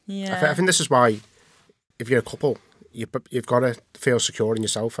there. Yeah. I think this is why, if you're a couple, you've got to feel secure in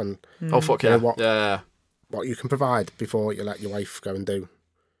yourself and Oh fuck yeah, what you can provide before you let your wife go and do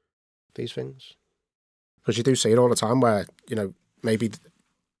these things. Because you do see it all the time where, you know, maybe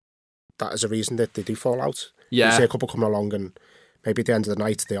that is a reason that they do fall out. Yeah. You see a couple coming along and maybe at the end of the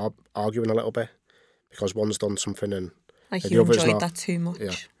night they are arguing a little bit because one's done something and Like the you other's enjoyed not. that too much.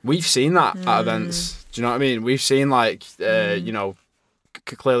 Yeah. We've seen that at events. Do you know what I mean? We've seen like, you know,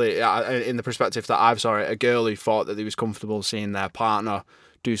 clearly in the perspective that I've saw it, a girl who thought that they was comfortable seeing their partner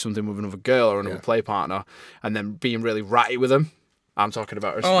do something with another girl or another play partner and then being really ratty with them. I'm talking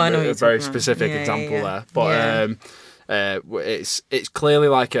about a very specific example there. But it's clearly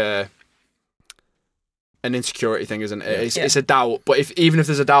like an insecurity thing, isn't it? It's a doubt. But even if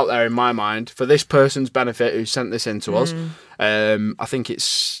there's a doubt there in my mind, for this person's benefit who sent this in to us, I think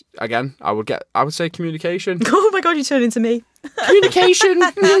it's, again, I would say communication. Oh my God, you turned into me. Communication.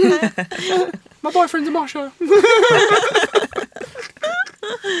 My boyfriend's a mosher.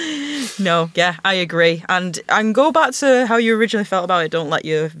 No, yeah, I agree. And go back to how you originally felt about it. Don't let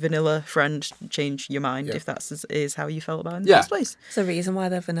your vanilla friend change your mind if that is how you felt about it in the first place. It's the reason why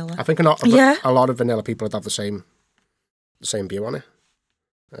they're vanilla. I think a lot of vanilla people would have the same view on it.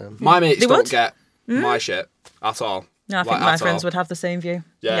 My mates don't get my shit at all. No, I think my friends would have the same view.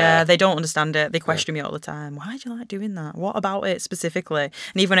 Yeah, they don't understand it. They question me all the time. Why do you like doing that? What about it specifically? And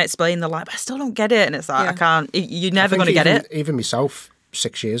even when I explain, they're like, but I still don't get it. And it's like, I can't, you're never going to get it. Even myself,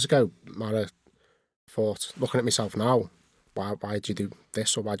 6 years ago, might have thought, looking at myself now, why'd you do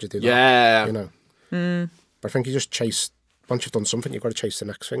this or why'd you do that? Yeah. You know? But I think you just chase, once you've done something, you've got to chase the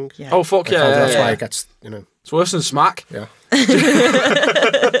next thing. Yeah. Oh, fuck yeah. That's why it gets, you know. It's worse than smack. Yeah.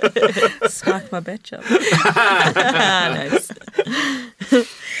 Smack my bitch up. Nice.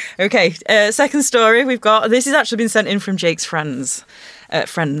 Okay, second story we've got. This has actually been sent in from Jake's friends.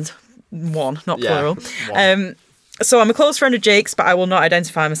 Friend one, not plural. One. So I'm a close friend of Jake's, but I will not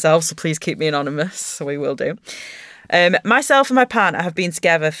identify myself, so please keep me anonymous. So we will do. Myself and my partner have been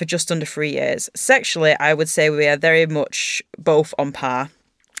together for just under 3 years. Sexually, I would say we are very much both on par.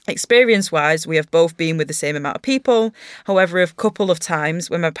 Experience-wise, we have both been with the same amount of people. However, a couple of times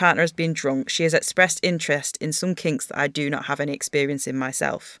when my partner has been drunk, she has expressed interest in some kinks that I do not have any experience in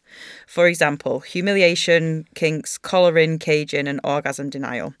myself. For example, humiliation kinks, collaring, caging, and orgasm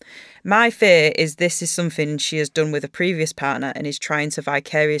denial. My fear is this is something she has done with a previous partner and is trying to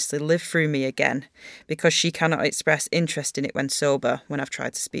vicariously live through me again because she cannot express interest in it when sober when I've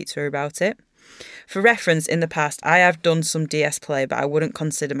tried to speak to her about it. For reference, in the past, I have done some DS play, but I wouldn't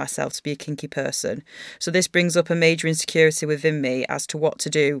consider myself to be a kinky person. So this brings up a major insecurity within me as to what to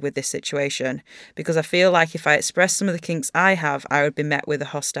do with this situation, because I feel like if I express some of the kinks I have, I would be met with a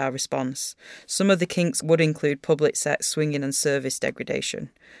hostile response. Some of the kinks would include public sex, swinging and service degradation.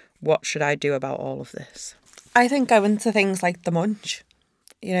 What should I do about all of this? I think going to things like the munch,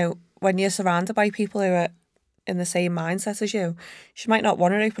 you know, when you're surrounded by people who are in the same mindset as you, she might not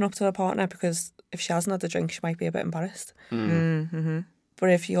want to open up to her partner because if she hasn't had a drink, she might be a bit embarrassed. Mm-hmm. But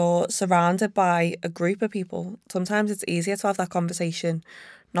if you're surrounded by a group of people, sometimes it's easier to have that conversation,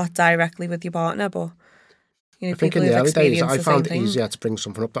 not directly with your partner, but you know, I think people in the who've early days, experienced I the found same it thing. easier to bring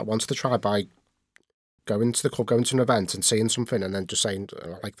something up that I wanted to try by going to the club, going to an event and seeing something and then just saying,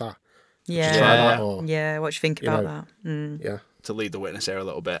 oh, I like that. Yeah. Try that, or, Yeah, what do you think about that? Yeah. To lead the witness here a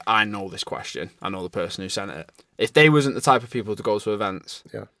little bit, I know this question. I know the person who sent it. If they wasn't the type of people to go to events,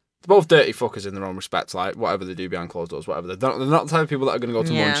 they're both dirty fuckers in their own respect, like whatever they do behind closed doors, whatever. They're not the type of people that are going to go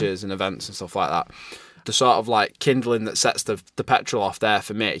to munches and events and stuff like that. The sort of like kindling that sets the petrol off there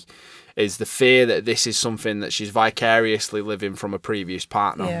for me is the fear that this is something that she's vicariously living from a previous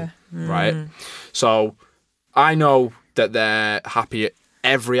partner, right? So I know that they're happy at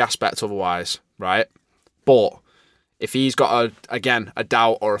every aspect otherwise, right? But if he's got a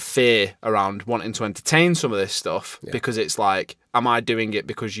doubt or a fear around wanting to entertain some of this stuff because it's like, am I doing it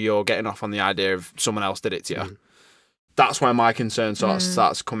because you're getting off on the idea of someone else did it to you? That's where my concern sort of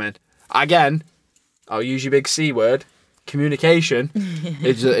starts coming. Again, I'll use your big C word. Communication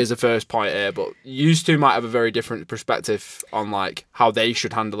is the first point here, but you two might have a very different perspective on like how they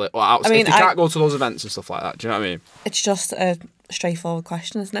should handle it. Or outside, if they can't go to those events and stuff like that. Do you know what I mean? It's just a straightforward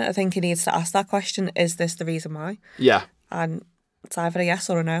question, isn't it? I think he needs to ask that question, is this the reason why? Yeah. And it's either a yes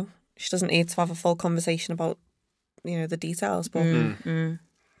or a no. She doesn't need to have a full conversation about, the details. But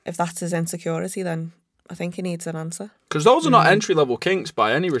if that's his insecurity, then I think he needs an answer. Because those are not entry-level kinks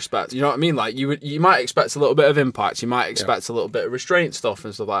by any respect. You know what I mean? Like, you might expect a little bit of impact. You might expect a little bit of restraint stuff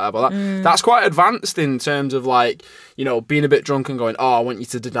and stuff like that. But that's quite advanced in terms of, like, being a bit drunk and going, oh, I want you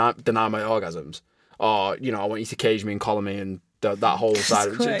to deny my orgasms. Or, I want you to cage me and collar me and that whole side.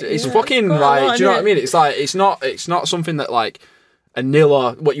 It's fucking, like, do you know what I mean? It's like, it's not something that, like,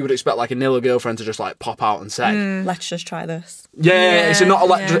 what you would expect, like a nilla girlfriend to just like pop out and say, let's just try this.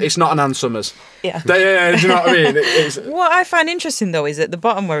 It's not an Ann Summers. Yeah. Do you know what I mean? What I find interesting though is at the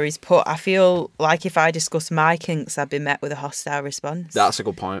bottom where he's put, I feel like if I discuss my kinks, I'd be met with a hostile response. That's a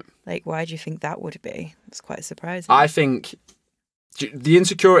good point. Like, why do you think that would be? It's quite surprising. I think the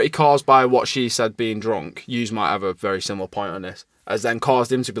insecurity caused by what she said being drunk, you might have a very similar point on this, has then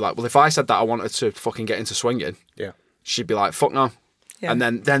caused him to be like, well, if I said that I wanted to fucking get into swinging, she'd be like, fuck no. Yeah. And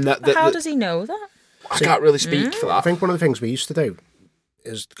then how does he know that? I can't really speak for that. I think one of the things we used to do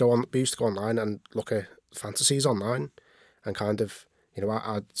is we used to go online and look at fantasies online and kind of,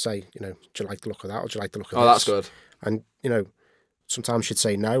 I'd say, do you like the look of that or do you like the look of this? Oh, that's good. And, sometimes she'd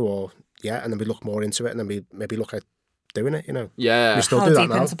say no or yeah, and then we look more into it and then we maybe look at doing it, Yeah. We still How do that deep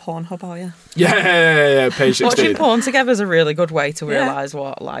now. into Pornhub are you? Yeah. Page 16. Watching porn together is a really good way to realise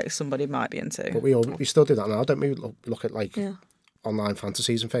what like somebody might be into. But we still do that now, don't we? Look at like online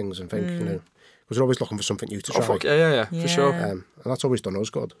fantasies and things and think, because we're always looking for something new to try. Oh, fuck yeah, for sure. And that's always done us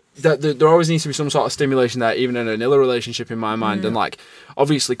good. There always needs to be some sort of stimulation there, even in a nilla relationship, in my mind. And like,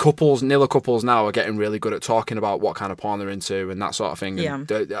 obviously, nilla couples now are getting really good at talking about what kind of porn they're into and that sort of thing. And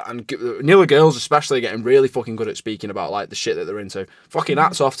nilla girls especially are getting really fucking good at speaking about like the shit that they're into. Fucking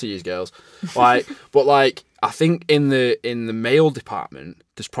hats off to you girls. Like, but like, I think in the male department,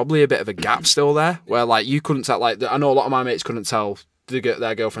 there's probably a bit of a gap still there, where like you couldn't tell. Like, I know a lot of my mates couldn't tell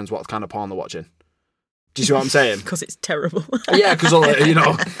their girlfriends what kind of porn they're watching. Do you see what I'm saying? Because it's terrible. Yeah, because so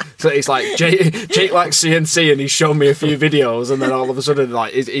it's like Jake likes CNC and he's shown me a few videos, and then all of a sudden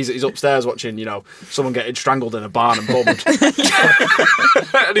like he's upstairs watching someone getting strangled in a barn and bummed,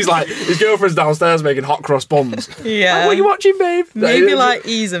 and he's like his girlfriend's downstairs making hot cross buns. Yeah, like, what are you watching, babe? Maybe like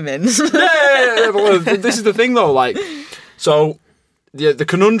Easemans. Yeah. But this is the thing though, like, so the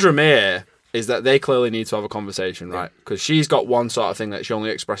conundrum here is that they clearly need to have a conversation, right? Because she's got one sort of thing that she only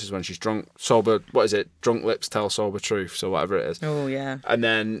expresses when she's drunk. Sober, what is it? Drunk lips tell sober truth, so whatever it is. Oh, yeah. And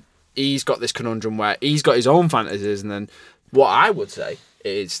then he's got this conundrum where he's got his own fantasies, and then what I would say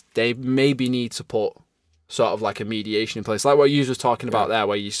is they maybe need to put sort of like a mediation in place, like what you was talking about there,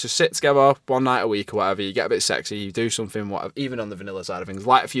 where you just sit together one night a week or whatever, you get a bit sexy, you do something, whatever, even on the vanilla side of things,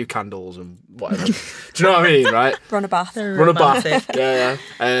 light a few candles and whatever. Do you know what I mean, right? Run a bath. Run a bath. Yeah.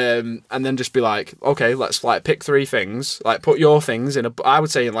 And then just be like, okay, let's like pick 3 things, like put your things in I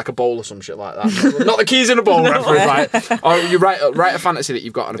would say in like a bowl or some shit like that. Not the keys in a bowl reference, right? Or you write a fantasy that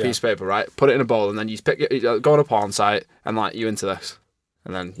you've got on a piece of paper, right? Put it in a bowl, and then you go on a porn site and like, you into this.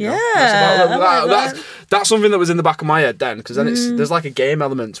 And then that's something that was in the back of my head then, because then there's like a game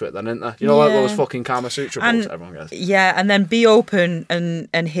element to it then, isn't there? Like those fucking Kama Sutra books that everyone gets. Yeah, and then be open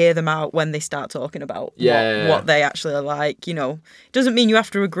and hear them out when they start talking about what they actually are like. It doesn't mean you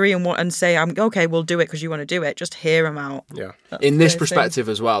have to agree and say, "I'm okay, we'll do it because you want to do it." Just hear them out. Yeah. In this perspective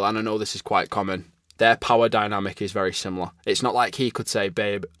as well, and I know this is quite common, their power dynamic is very similar. It's not like he could say,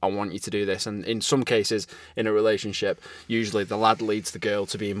 babe, I want you to do this. And in some cases, in a relationship, usually the lad leads the girl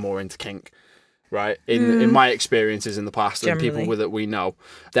to being more into kink, right? In my experiences in the past, Generally. and people that we know,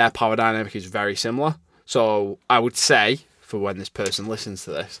 their power dynamic is very similar. So I would say, for when this person listens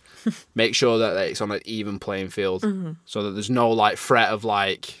to this, make sure that it's on an even playing field, so that there's no like threat of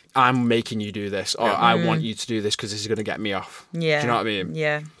like, I'm making you do this, or I want you to do this because this is going to get me off. Yeah. Do you know what I mean?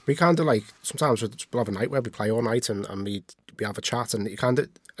 Yeah. We kind of like, sometimes we'll have a night where we play all night and we have a chat, and you kind of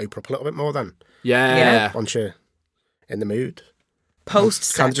open up a little bit more then. Yeah. Once you're in the mood.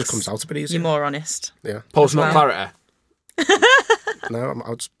 Post-sex. Kind of just comes out a bit easier. You're more honest. Yeah. Post-nut clarity. No,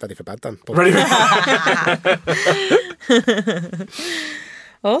 I'm just ready for bed then. But Ready?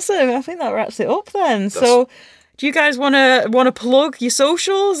 Awesome. I think that wraps it up then. So, do you guys want to plug your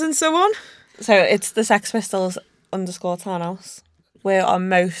socials and so on? So it's the Sex Pistols _Townhouse. We're on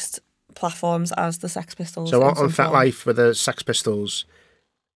most platforms as the Sex Pistols. So on FetLife with the Sex Pistols,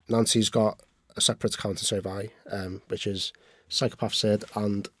 Nancy's got a separate account, and so have I, which is Psychopath Sid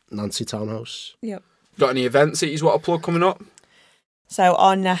and Nancy Townhouse. Yep. Got any events that you want to plug coming up? So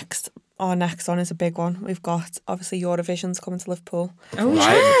our next one is a big one. We've got obviously Eurovision's coming to Liverpool. Oh,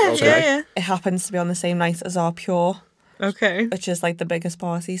 Right, okay. yeah. It happens to be on the same night as our Pure, Okay. which is like the biggest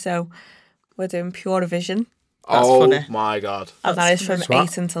party. So we're doing Purevision That's oh funny. my God. And that is from So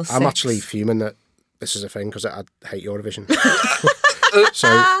 8 until 6. I'm actually fuming that this is a thing because I hate Eurovision.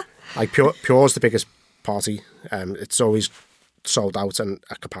 So, like, Pure's the biggest party. It's always sold out and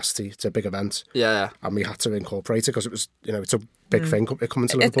at capacity. It's a big event. Yeah. And we had to incorporate it because it was, it's a big thing coming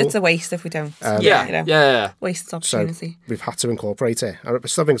to Liverpool. It's a waste if we don't. Yeah. Wasted So opportunity. we've had to incorporate it. I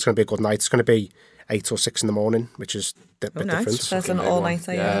still think it's going to be a good night. It's going to be 8 or 6 in the morning, which is a bit nice. different. There's an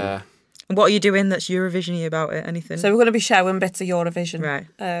all-nighter, Yeah. What are you doing that's Eurovision-y about it? Anything? So we're going to be showing bits of Eurovision. Right.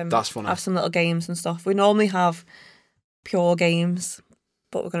 That's funny. Have some little games and stuff. We normally have pure games,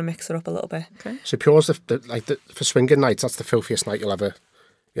 but we're going to mix it up a little bit. Okay. So Pure's for swinging nights. That's the filthiest night you'll ever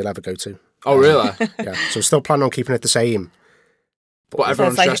go to. Oh, really? Yeah. So we're still planning on keeping it the same. But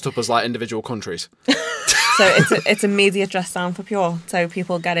everyone's like- dressed up as like individual countries. So it's immediate dress down for Pure. So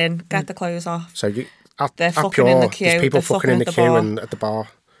people get in, get the clothes off. So They're at fucking Pure, in the queue, there's people they're fucking fucking in the at the queue bar. and at the bar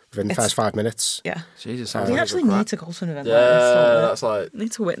within the first 5 minutes. Yeah. Jesus, We sounds actually like a need crap. to go to an event like this. Yeah, don't we? that's like...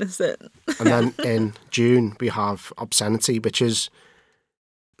 Need to witness it. And then in June we have Obscenity, which is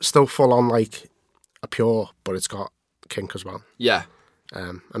still full on like a Pure, but it's got kink as well. Yeah.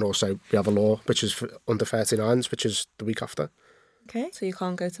 And also we have a Law, which is for under 39s, which is the week after. Okay. So you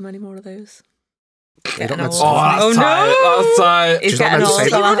can't go to many more of those. You're not Getting meant to old. say that. Oh, that's Oh, tight. no. That's tight. It's She's not getting meant to old. say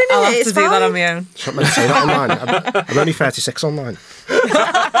So that. I'll have It's to do that fine. on my own. She's not meant to say that online. I'm only 36 online.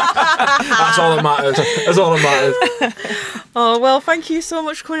 That's all that matters. That's all that matters. Oh, well, thank you so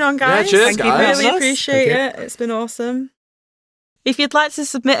much for coming on, guys. cheers, Thank you. guys. Really appreciate Thank it. It's been awesome. If you'd like to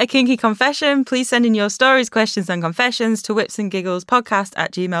submit a kinky confession, please send in your stories, questions and confessions to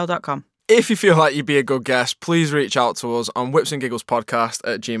whipsandgigglespodcast@gmail.com. If you feel like you'd be a good guest, please reach out to us on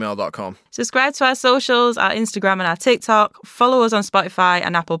whipsandgigglespodcast@gmail.com. Subscribe to our socials, our Instagram and our TikTok. Follow us on Spotify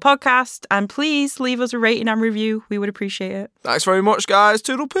and Apple Podcast. And please leave us a rating and review. We would appreciate it. Thanks very much, guys.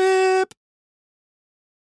 Toodle pip.